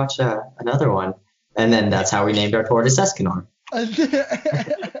should watch another one, and then that's how we named our tortoise Escanor.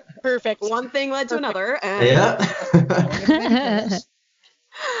 Perfect. One thing led to another. And Yeah.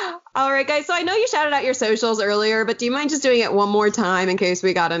 All right, guys. So I know you shouted out your socials earlier, but do you mind just doing it one more time in case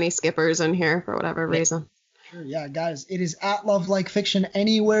we got any skippers in here for whatever reason? Sure, yeah, guys, it is at Love Like Fiction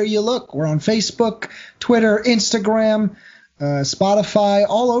anywhere you look. We're on Facebook, Twitter, Instagram, Spotify,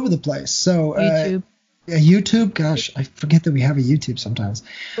 all over the place. So YouTube. Yeah, YouTube. Gosh, I forget that we have a YouTube sometimes.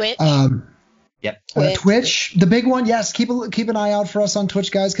 Twitch. Yep. Twitch, the big one. Yes, keep an eye out for us on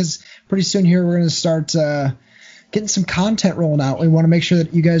Twitch, guys, because pretty soon here we're going to start getting some content rolling out. We want to make sure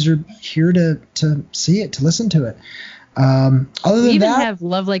that you guys are here to see it, to listen to it. Other than We even that, have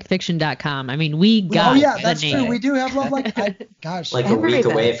lovelikefiction.com. I mean, we got oh yeah, the that's name. true. We do have Love Like. Gosh, Like a week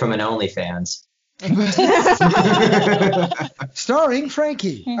away from an OnlyFans. starring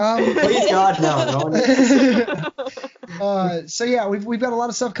Frankie. Please God, no. So yeah, we've got a lot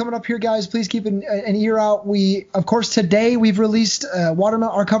of stuff coming up here, guys. Please keep an ear out. We, of course, today we've released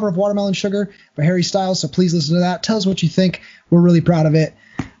our cover of Watermelon Sugar by Harry Styles. So please listen to that. Tell us what you think. We're really proud of it.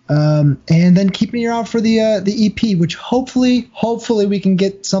 And then keep an ear out for the EP, which hopefully we can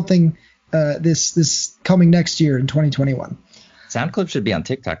get something this coming next year in 2021. Sound clip should be on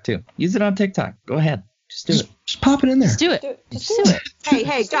TikTok too. Use it on TikTok. Go ahead. Just do it. Just pop it in there. Just do it. Just do it.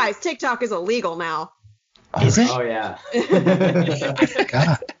 Hey, guys, TikTok is illegal now. Oh yeah. I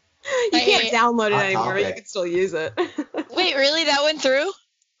forgot. You can't download it Hot anymore, but you topic. can still use it. Wait, really? That went through?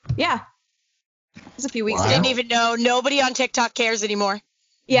 Yeah. It was a few weeks Wow. ago. Didn't even know. Nobody on TikTok cares anymore.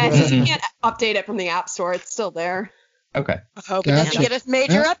 Yeah, it's just you can't update it from the App Store. It's still there. Okay. I'm hoping Gotcha. to get a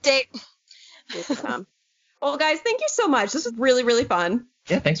major update. Well, guys, thank you so much. This was really, really fun.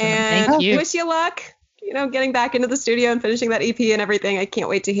 Yeah, thanks for having me. And Thank you. wish you luck, getting back into the studio and finishing that EP and everything. I can't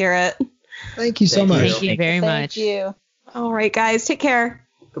wait to hear it. Thank you so Thank much. you. Thank you very much. you. All right, guys, take care.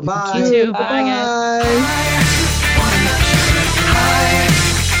 Goodbye. You too. Bye, guys. Bye.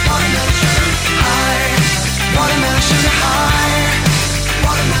 Watermelon sugar high.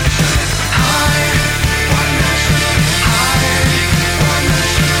 Watermelon sugar high. Watermelon sugar high.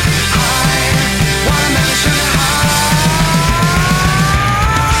 Watermelon sugar high. Watermelon sugar high.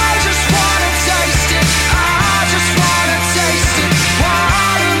 I just wanna taste it. I just wanna taste it.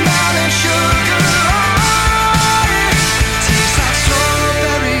 Watermelon sugar high. Tastes like strawberry.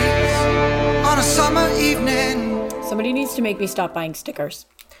 to make me stop buying stickers.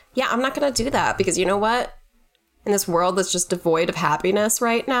 Yeah, I'm not going to do that because you know what? In this world that's just devoid of happiness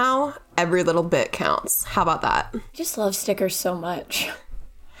right now, every little bit counts. How about that? I just love stickers so much.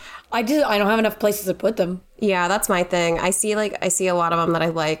 I don't have enough places to put them. Yeah, that's my thing. I see a lot of them that I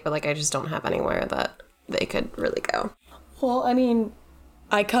like, but like I just don't have anywhere that they could really go. Well, I mean,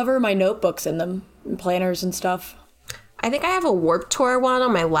 I cover my notebooks in them, and planners and stuff. I think I have a Warped Tour one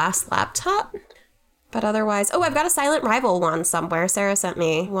on my last laptop. But otherwise, I've got a Silent Rival one somewhere. Sarah sent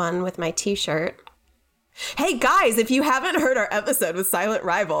me one with my t-shirt. Hey guys, if you haven't heard our episode with Silent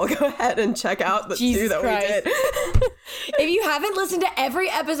Rival, go ahead and check out the two that we did. If you haven't listened to every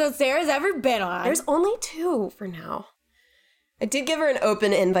episode Sarah's ever been on. There's only 2 for now. I did give her an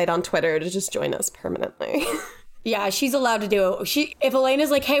open invite on Twitter to just join us permanently. Yeah, she's allowed to do it. If Elena's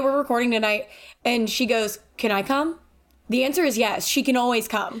like, hey, we're recording tonight, and she goes, can I come? The answer is yes. She can always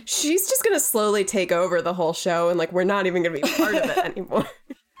come. She's just going to slowly take over the whole show, and like we're not even going to be part of it anymore.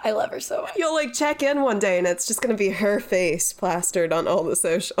 I love her so much. You'll like check in one day, and it's just going to be her face plastered on all the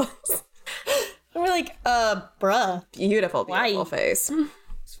socials. And we're like, bruh. Beautiful face.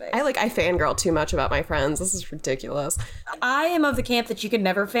 I fangirl too much about my friends. This is ridiculous. I am of the camp that you can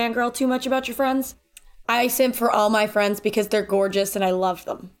never fangirl too much about your friends. I simp for all my friends because they're gorgeous and I love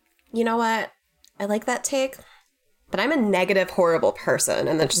them. You know what? I like that take, but I'm a negative, horrible person,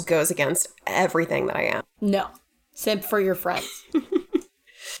 and that just goes against everything that I am. No. Simp for your friends.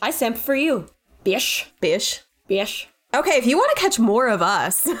 I simp for you. Bish. Bish. Bish. Okay, if you want to catch more of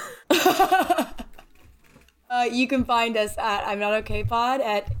us... you can find us at I'm Not Okay Pod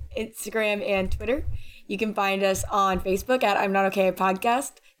at Instagram and Twitter. You can find us on Facebook at I'm Not Okay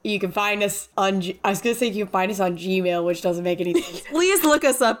Podcast. You can find us on, I was going to say you can find us on Gmail, which doesn't make any sense. Please look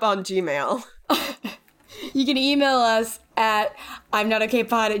us up on Gmail. You can email us at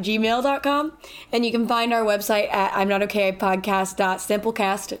imnotokaypod@gmail.com. And you can find our website at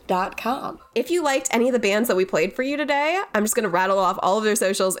imnotokaypodcast.simplecast.com. If you liked any of the bands that we played for you today, I'm just going to rattle off all of their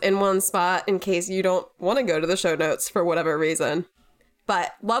socials in one spot in case you don't want to go to the show notes for whatever reason.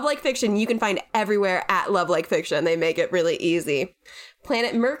 But Love Like Fiction, you can find everywhere at Love Like Fiction. They make it really easy.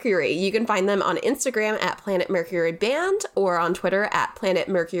 Planet Mercury, you can find them on Instagram at Planet Mercury Band or on Twitter at Planet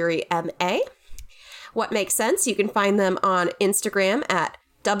Mercury MA. What Makes Sense, you can find them on Instagram at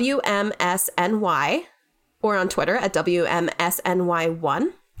WMSNY or on Twitter at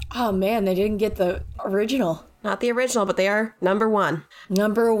WMSNY1. Oh man, they didn't get the original. Not the original, but they are number 1.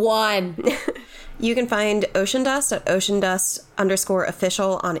 Number 1. You can find Ocean Dust at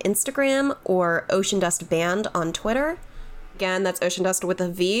OceanDust_official on Instagram or Ocean Dust Band on Twitter. Again, that's Ocean Dust with a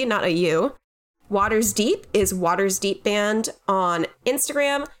V, not a U. Waters Deep is Waters Deep Band on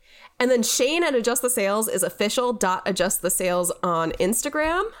Instagram. And then Shane at Adjust the Sales is official.adjusttthesales on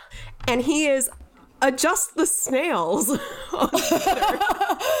Instagram. And he is Adjust the Snails on Twitter.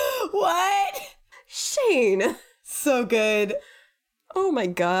 What? Shane. So good. Oh my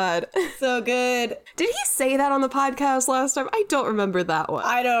God. So good. Did he say that on the podcast last time? I don't remember that one.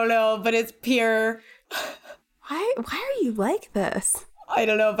 I don't know, but it's pure. Why are you like this? I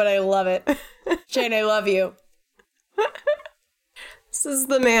don't know, but I love it. Shane, I love you. This is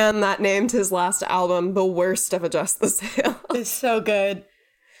the man that named his last album The Worst of Adjust the Sales. It's so good.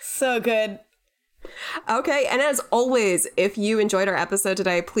 So good. Okay, and as always, if you enjoyed our episode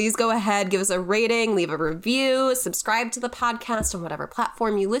today, please go ahead, give us a rating, leave a review, subscribe to the podcast on whatever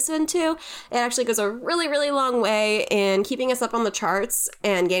platform you listen to. It actually goes a really, really long way in keeping us up on the charts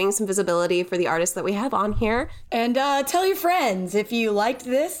and gaining some visibility for the artists that we have on here. And tell your friends if you liked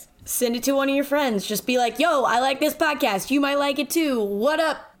this. Send it to one of your friends. Just be like, yo, I like this podcast. You might like it too. What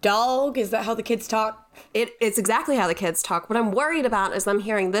up, dog? Is that how the kids talk? It's exactly how the kids talk. What I'm worried about is them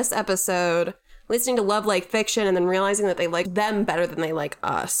hearing this episode, listening to Love Like Fiction, and then realizing that they like them better than they like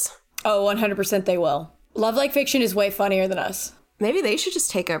us. Oh, 100% they will. Love Like Fiction is way funnier than us. Maybe they should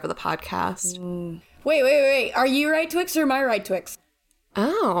just take over the podcast. Wait. Are you right, Twix, or am I right, Twix?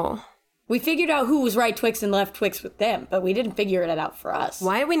 Oh. We figured out who was right Twix and left Twix with them, but we didn't figure it out for us.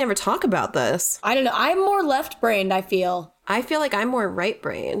 Why did we never talk about this? I don't know. I'm more left-brained, I feel. I feel like I'm more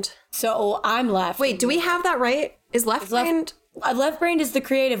right-brained. So I'm left. Wait, do we have that right? Is left-brained? Left-brained is the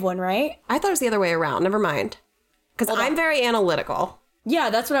creative one, right? I thought it was the other way around. Never mind. Because I'm very analytical.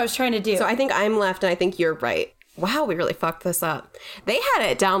 Yeah, that's what I was trying to do. So I think I'm left and I think you're right. Wow, we really fucked this up. They had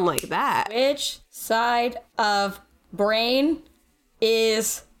it down like that. Which side of brain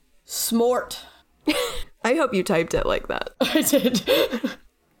is smort? I hope you typed it like that. I did.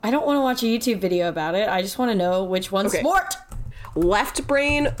 I don't want to watch a YouTube video about it. I just want to know which one's smart. Left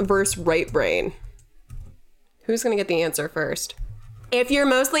brain versus right brain. Who's going to get the answer first? If you're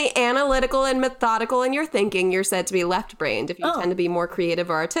mostly analytical and methodical in your thinking, you're said to be left-brained. If you tend to be more creative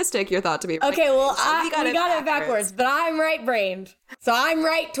or artistic, you're thought to be right. Okay, well, we got it backwards, but I'm right-brained. So I'm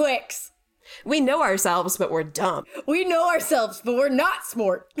right, Twix. We know ourselves, but we're dumb. We know ourselves, but we're not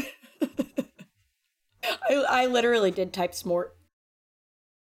smart. I literally did type smart.